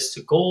access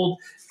to gold.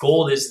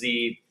 Gold is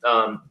the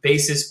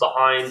basis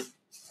behind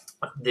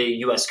the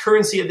U.S.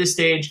 currency at this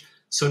stage.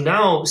 So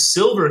now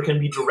silver can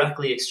be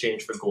directly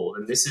exchanged for gold.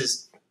 And this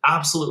is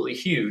absolutely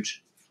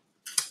huge.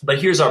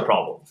 But here's our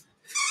problem.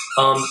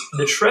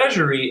 The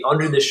Treasury,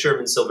 under the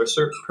Sherman-Silver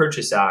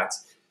Purchase Act,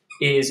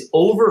 is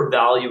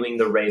overvaluing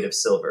the rate of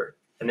silver.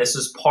 And this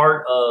was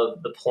part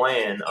of the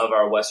plan of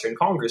our Western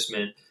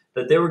congressmen,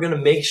 that they were going to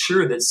make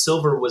sure that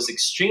silver was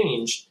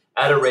exchanged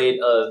at a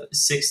rate of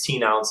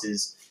 16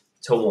 ounces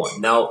to 1.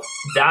 Now,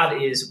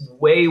 that is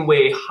way,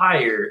 way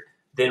higher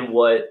than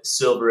what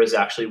silver is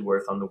actually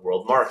worth on the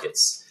world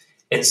markets.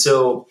 And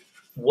so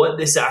what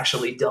this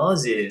actually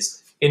does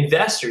is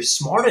investors,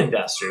 smart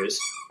investors,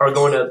 are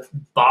going to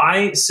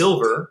buy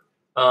silver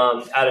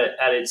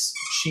at its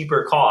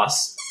cheaper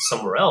cost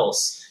somewhere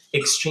else,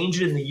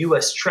 exchange it in the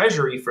U.S.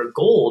 Treasury for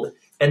gold,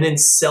 and then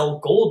sell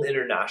gold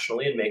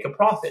internationally and make a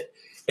profit.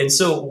 And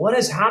so what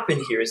has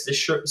happened here is this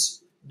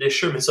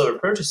Sherman-Silver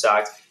Purchase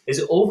Act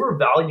is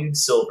overvalued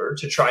silver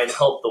to try and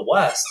help the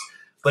West.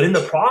 But in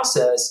the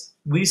process,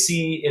 we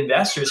see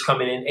investors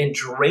come in and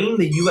drain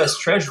the U.S.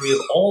 Treasury of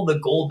all the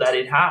gold that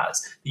it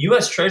has. The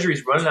U.S. Treasury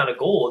is running out of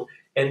gold,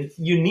 and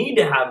you need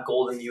to have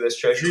gold in the U.S.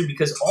 Treasury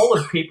because all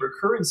of paper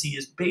currency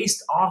is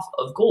based off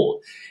of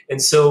gold.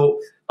 And so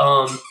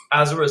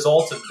as a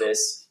result of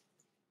this,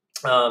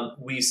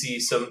 we see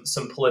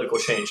some political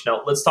change.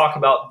 Now, let's talk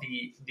about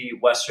the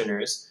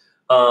Westerners.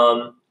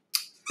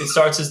 It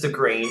starts as the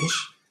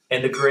Grange,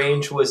 and the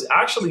Grange was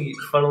actually,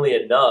 funnily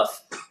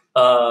enough,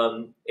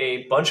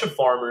 a bunch of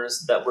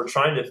farmers that were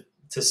trying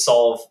to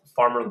solve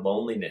farmer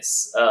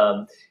loneliness.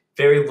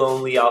 Very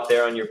lonely out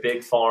there on your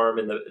big farm,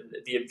 and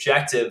the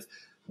objective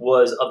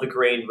of the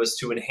Grange was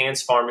to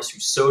enhance farmers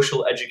through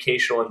social,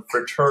 educational, and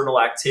fraternal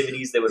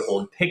activities. They would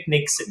hold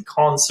picnics and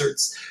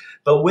concerts.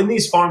 But when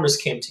these farmers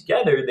came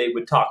together, they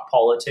would talk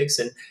politics,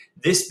 and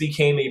this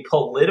became a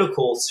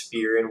political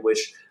sphere in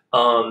which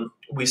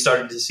we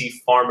started to see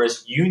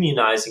farmers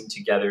unionizing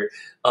together,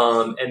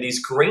 and these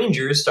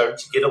Grangers started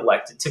to get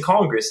elected to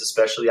Congress,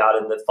 especially out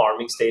in the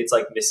farming states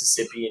like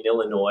Mississippi and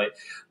Illinois.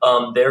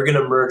 They're going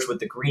to merge with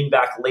the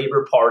Greenback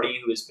Labor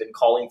Party, who has been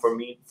calling for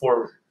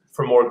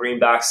more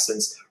greenbacks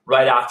since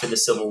right after the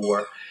Civil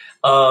War,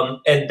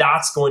 and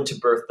that's going to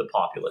birth the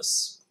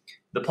Populists.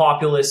 The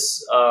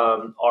Populists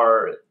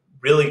are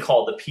really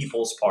called the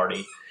People's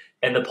Party,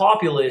 and the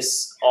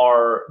Populists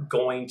are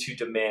going to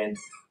demand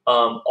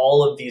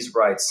all of these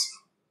rights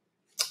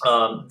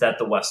that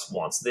the West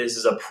wants. This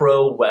is a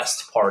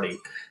pro-West party.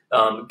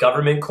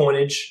 Government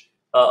coinage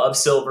of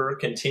silver,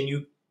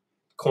 continue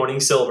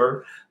coining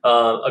silver,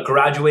 a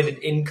graduated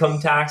income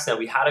tax. Now,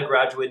 we had a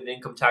graduated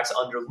income tax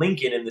under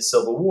Lincoln in the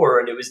Civil War,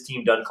 and it was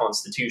deemed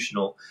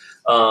unconstitutional.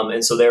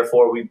 And so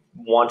therefore, we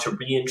want to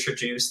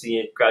reintroduce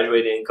the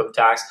graduated income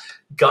tax.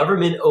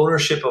 Government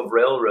ownership of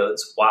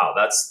railroads. Wow,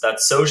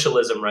 that's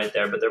socialism right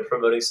there, but they're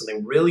promoting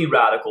something really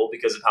radical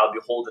because of how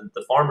beholden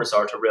the farmers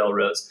are to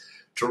railroads.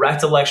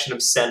 Direct election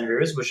of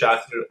senators, which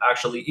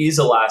actually is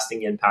a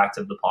lasting impact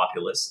of the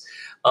Populists,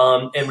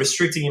 and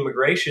restricting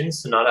immigration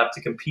to not have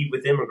to compete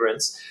with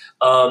immigrants.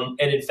 And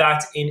in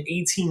fact, in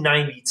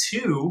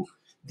 1892,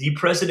 the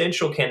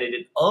presidential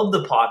candidate of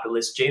the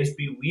Populists, James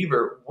B.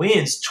 Weaver,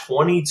 wins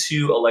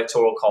 22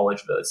 electoral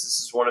college votes. This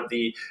is one of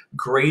the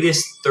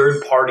greatest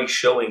third-party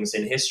showings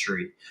in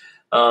history.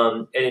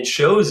 And it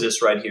shows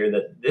us right here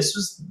that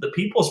the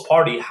People's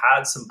Party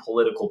had some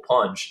political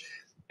punch,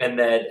 and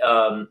that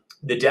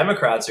the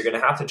Democrats are going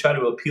to have to try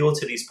to appeal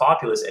to these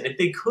populists. And if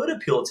they could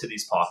appeal to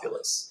these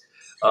populists,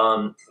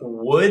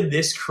 would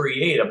this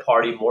create a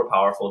party more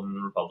powerful than the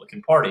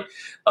Republican Party?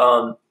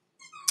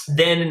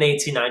 Then in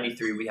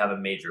 1893, we have a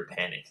major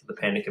panic, the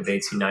Panic of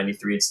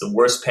 1893. It's the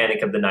worst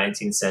panic of the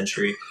 19th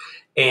century.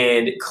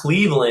 And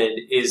Cleveland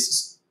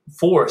is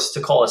forced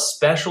to call a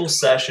special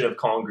session of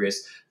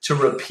Congress to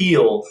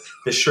repeal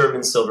the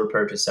Sherman-Silver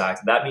Purchase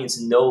Act. That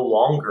means no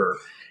longer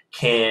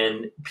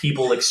can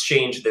people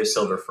exchange their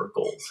silver for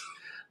gold.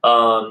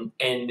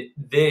 And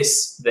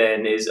this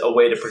then is a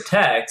way to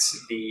protect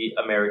the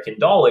American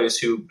dollars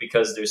who,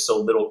 because there's so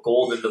little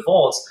gold in the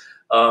vaults,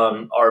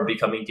 are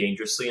becoming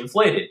dangerously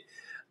inflated.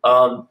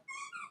 And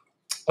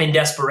in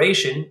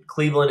desperation,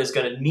 Cleveland is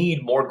going to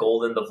need more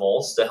gold in the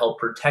vaults to help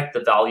protect the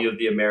value of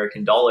the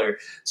American dollar.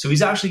 So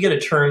he's actually going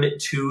to turn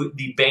to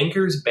the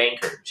banker's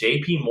banker,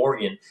 J.P.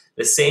 Morgan,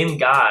 the same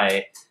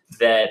guy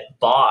that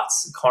bought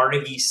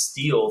Carnegie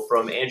Steel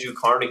from Andrew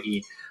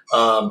Carnegie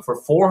for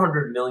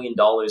 $400 million,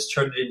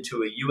 turned it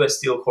into a U.S.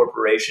 Steel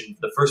corporation,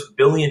 the first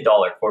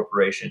billion-dollar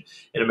corporation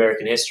in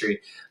American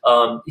history.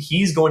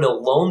 He's going to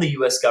loan the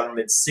U.S.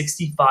 government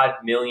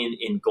 $65 million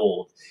in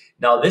gold.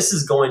 Now, this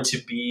is going to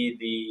be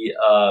the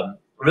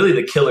really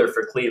the killer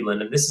for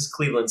Cleveland, and this is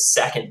Cleveland's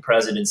second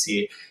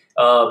presidency.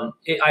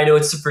 I know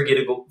it's a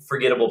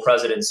forgettable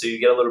president, so you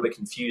get a little bit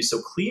confused. So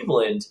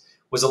Cleveland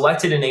was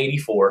elected in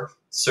 '84,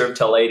 served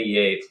till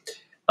 '88.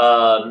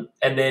 And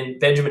then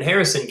Benjamin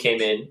Harrison came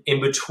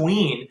in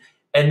between,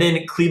 and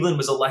then Cleveland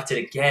was elected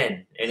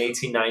again in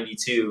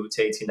 1892 to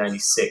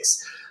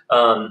 1896.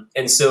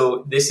 And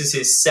so this is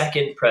his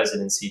second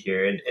presidency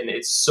here, and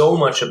it's so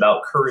much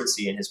about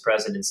currency in his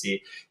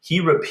presidency. He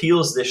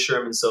repeals this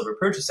Sherman Silver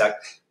Purchase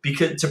Act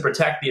to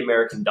protect the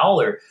American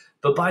dollar.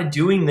 But by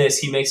doing this,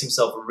 he makes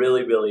himself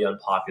really, really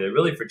unpopular,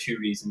 really for two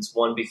reasons.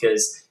 One,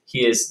 because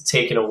he has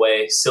taken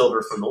away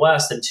silver from the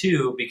West, and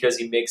two, because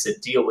he makes a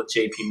deal with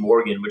J.P.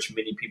 Morgan, which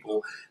many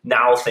people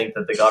now think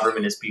that the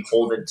government is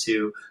beholden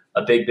to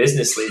a big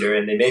business leader,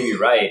 and they may be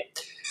right.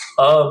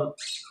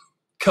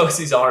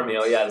 Coxey's Army,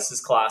 oh yeah, this is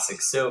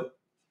classic. So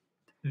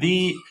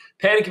the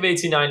Panic of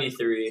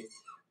 1893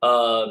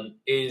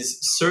 is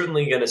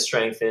certainly going to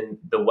strengthen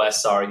the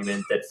West's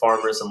argument that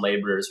farmers and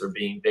laborers were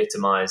being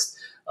victimized.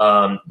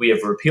 We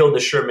have repealed the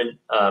Sherman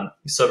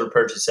Silver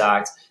Purchase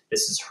Act.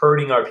 This is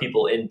hurting our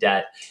people in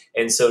debt.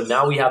 And so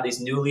now we have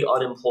these newly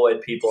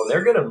unemployed people, and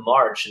they're going to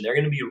march, and they're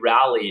going to be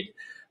rallied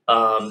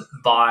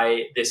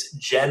by this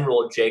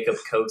General Jacob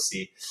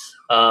Coxey.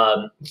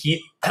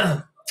 He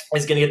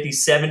is going to get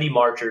these 70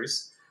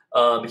 marchers.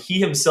 He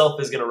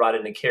himself is going to ride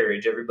in a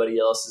carriage. Everybody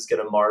else is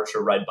going to march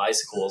or ride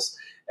bicycles.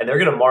 And they're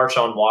going to march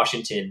on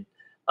Washington.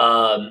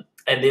 And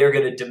they're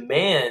going to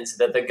demand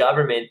that the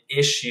government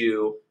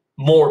issue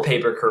more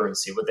paper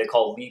currency, what they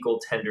call legal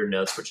tender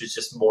notes, which is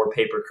just more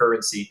paper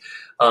currency,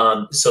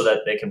 so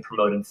that they can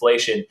promote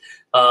inflation.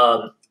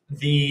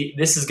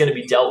 This is going to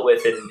be dealt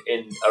with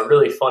in a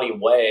really funny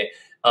way.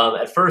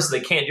 At first, they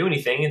can't do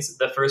anything. It's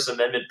the First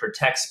Amendment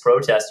protects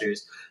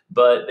protesters,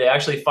 but they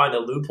actually find a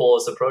loophole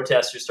as the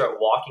protesters start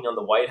walking on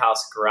the White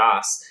House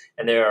grass,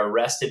 and they are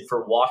arrested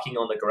for walking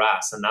on the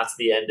grass, and that's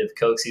the end of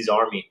Coxey's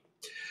Army.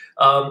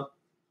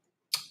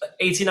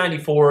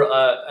 1894,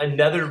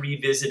 another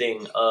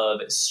revisiting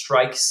of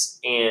strikes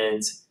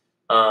and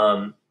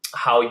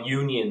how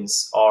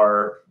unions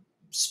are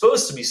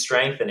supposed to be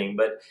strengthening,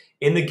 but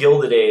in the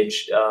Gilded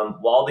Age,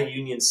 while the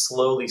unions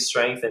slowly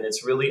strengthen,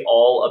 it's really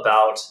all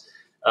about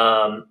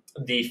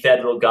the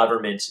federal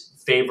government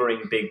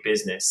favoring big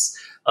business.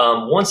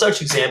 One such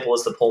example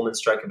is the Pullman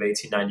strike of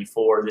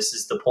 1894. This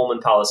is the Pullman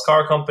Palace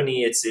Car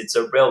Company. It's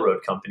a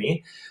railroad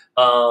company,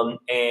 and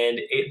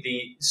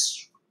the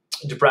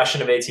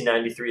Depression of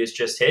 1893 has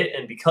just hit,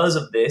 and because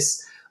of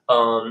this,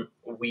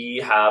 we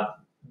have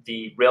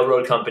the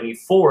railroad company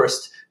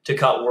forced to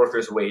cut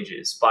workers'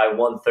 wages by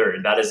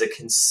 1/3. That is a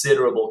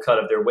considerable cut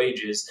of their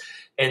wages,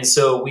 and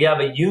so we have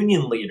a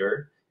union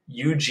leader,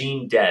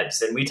 Eugene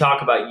Debs, and we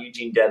talk about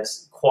Eugene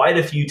Debs quite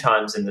a few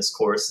times in this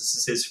course. This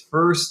is his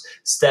first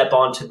step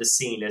onto the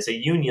scene as a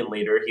union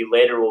leader. He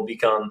later will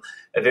become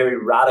a very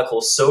radical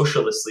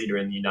socialist leader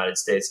in the United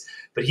States.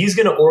 But he's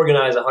going to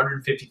organize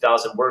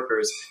 150,000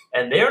 workers,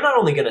 and they're not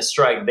only going to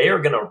strike, they are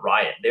going to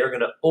riot. They're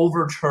going to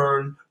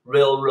overturn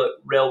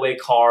railway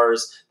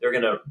cars. They're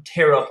going to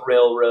tear up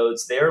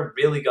railroads. They're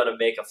really going to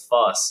make a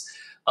fuss.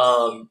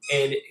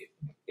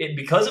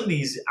 Because of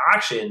these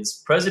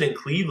actions, President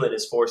Cleveland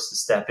is forced to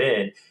step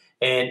in.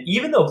 And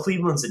even though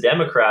Cleveland's a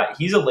Democrat,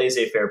 he's a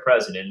laissez-faire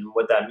president. And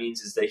what that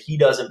means is that he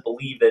doesn't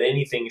believe that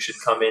anything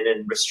should come in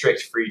and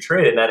restrict free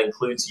trade, and that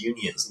includes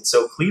unions. And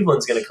so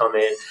Cleveland's going to come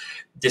in,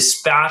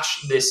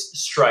 dispatch this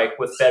strike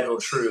with federal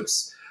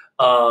troops,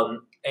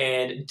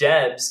 and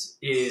Debs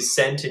is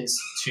sentenced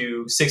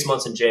to 6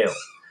 months in jail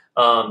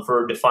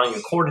for defying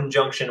a court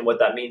injunction. What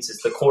that means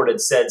is the court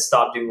had said,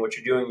 stop doing what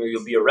you're doing or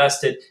you'll be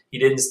arrested. He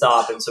didn't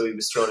stop, and so he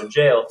was thrown in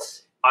jail.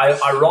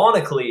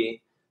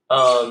 Ironically,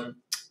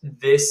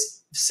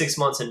 this 6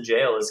 months in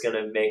jail is going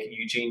to make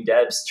Eugene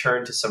Debs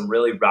turn to some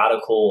really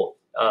radical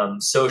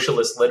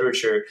socialist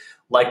literature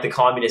like the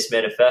Communist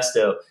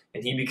Manifesto,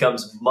 and he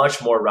becomes much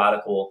more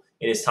radical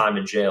in his time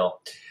in jail.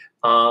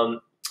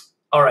 All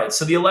right,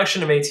 so the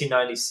election of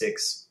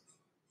 1896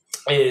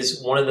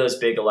 is one of those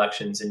big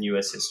elections in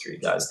U.S. history,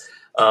 guys.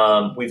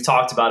 We've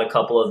talked about a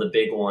couple of the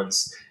big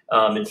ones.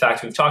 In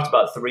fact, we've talked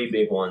about three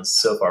big ones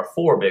so far,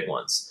 four big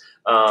ones.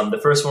 The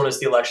first one is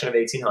the election of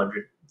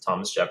 1800.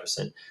 Thomas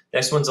Jefferson.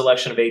 Next one's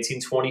election of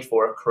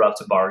 1824,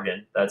 corrupt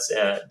bargain. That's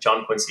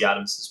John Quincy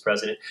Adams as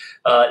president.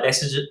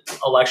 Next is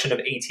election of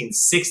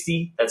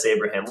 1860. That's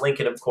Abraham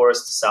Lincoln, of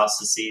course. The South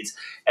secedes.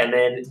 And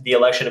then the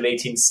election of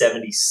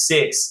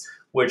 1876,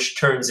 which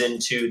turns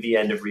into the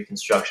end of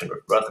Reconstruction with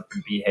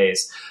Rutherford B.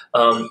 Hayes.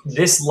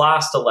 This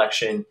last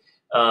election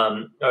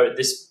or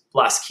this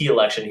last key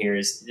election here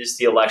is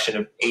the election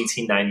of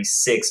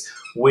 1896,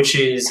 which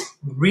is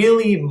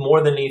really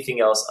more than anything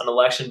else an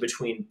election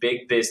between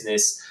big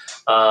business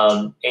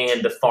and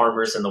the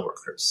farmers and the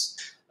workers.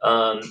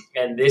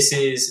 And this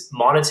is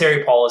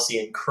monetary policy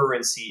and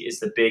currency is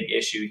the big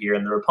issue here.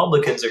 And the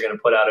Republicans are going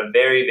to put out a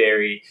very,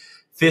 very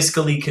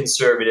fiscally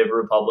conservative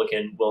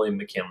Republican, William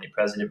McKinley,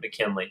 President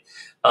McKinley.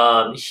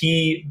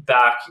 He,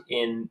 back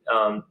in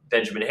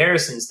Benjamin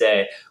Harrison's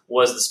day,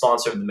 was the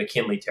sponsor of the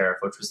McKinley Tariff,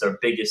 which was their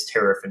biggest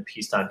tariff in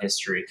peacetime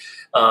history.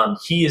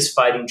 He is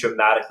fighting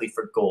dramatically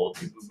for gold.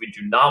 We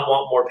do not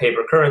want more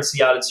paper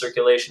currency out in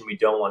circulation. We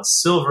don't want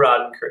silver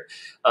out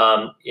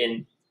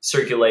in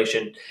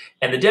circulation.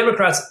 And the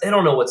Democrats, they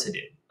don't know what to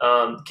do.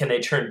 Can they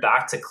turn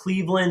back to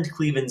Cleveland?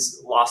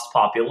 Cleveland's lost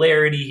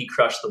popularity. He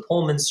crushed the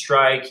Pullman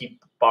strike. He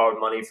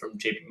borrowed money from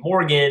JP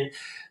Morgan.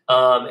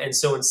 And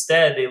so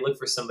instead, they look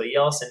for somebody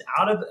else. And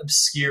out of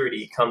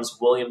obscurity comes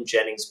William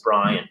Jennings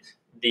Bryan,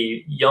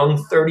 the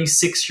young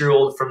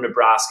 36-year-old from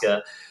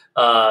Nebraska.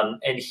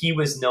 And he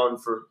was known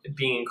for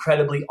being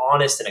incredibly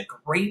honest and a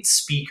great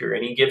speaker.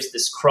 And he gives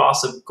this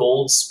cross of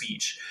gold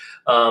speech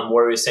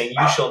where he was saying,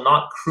 "You shall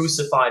not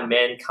crucify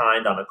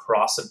mankind on a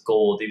cross of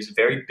gold." He was a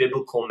very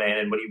biblical man.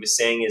 And what he was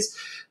saying is,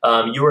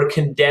 you are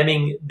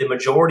condemning the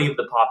majority of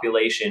the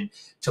population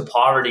to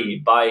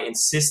poverty by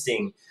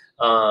insisting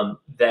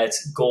that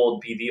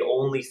gold be the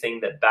only thing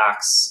that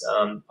backs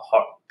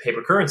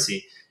paper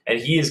currency. And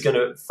he is going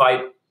to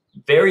fight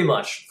very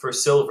much for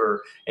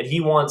silver. And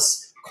he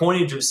wants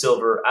coinage of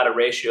silver at a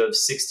ratio of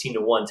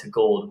 16-1 to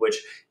gold, which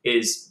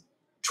is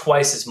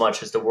twice as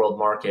much as the world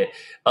market.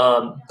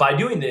 By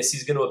doing this,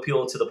 he's going to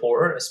appeal to the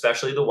poor,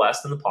 especially the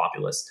West and the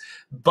populace.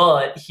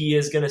 But he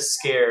is going to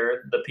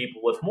scare the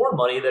people with more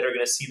money that are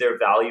going to see their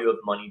value of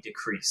money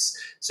decrease.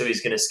 So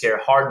he's going to scare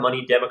hard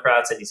money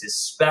Democrats, and he's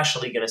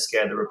especially going to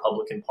scare the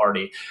Republican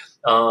Party.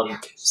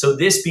 So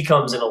this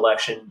becomes an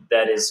election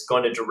that is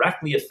going to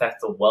directly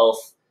affect the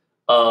wealth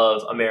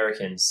of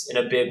Americans in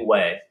a big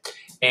way.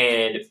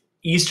 And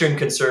Eastern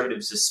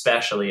conservatives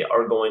especially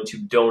are going to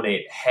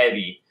donate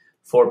heavy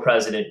for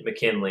President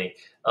McKinley.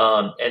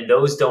 And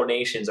those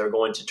donations are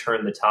going to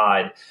turn the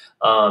tide.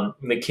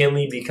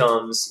 McKinley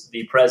becomes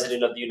the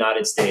president of the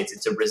United States.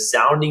 It's a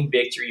resounding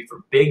victory for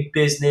big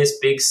business,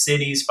 big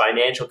cities,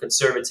 financial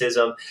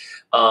conservatism.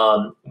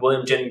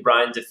 William Jennings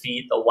Bryan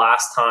defeat the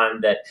last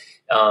time that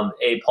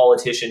a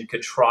politician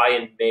could try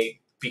and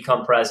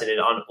become president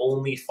on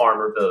only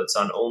farmer votes,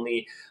 on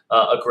only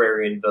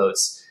agrarian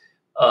votes.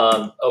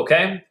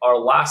 Okay, our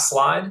last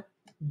slide,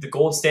 the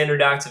Gold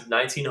Standard Act of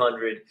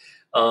 1900.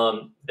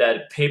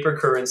 That paper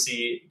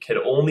currency could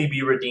only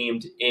be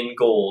redeemed in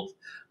gold.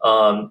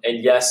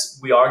 And yes,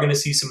 we are going to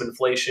see some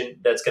inflation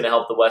that's going to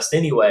help the West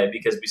anyway,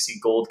 because we see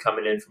gold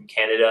coming in from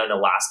Canada and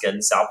Alaska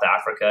and South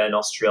Africa and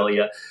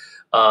Australia.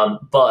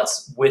 But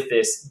with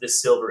this, the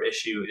silver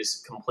issue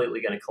is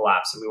completely going to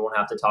collapse, and we won't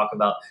have to talk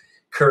about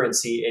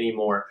currency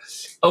anymore.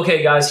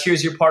 Okay, guys,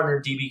 here's your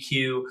partner,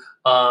 DBQ.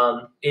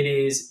 It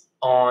is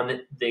on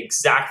the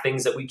exact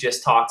things that we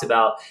just talked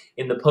about.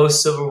 In the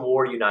post-Civil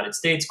War United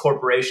States,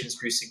 corporations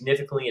grew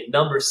significantly in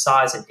number,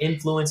 size, and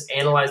influence.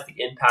 Analyze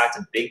the impact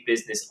of big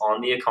business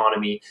on the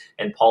economy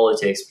and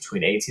politics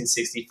between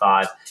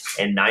 1865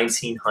 and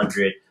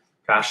 1900.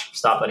 Crash,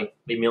 stop, buddy.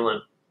 Leave me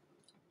alone.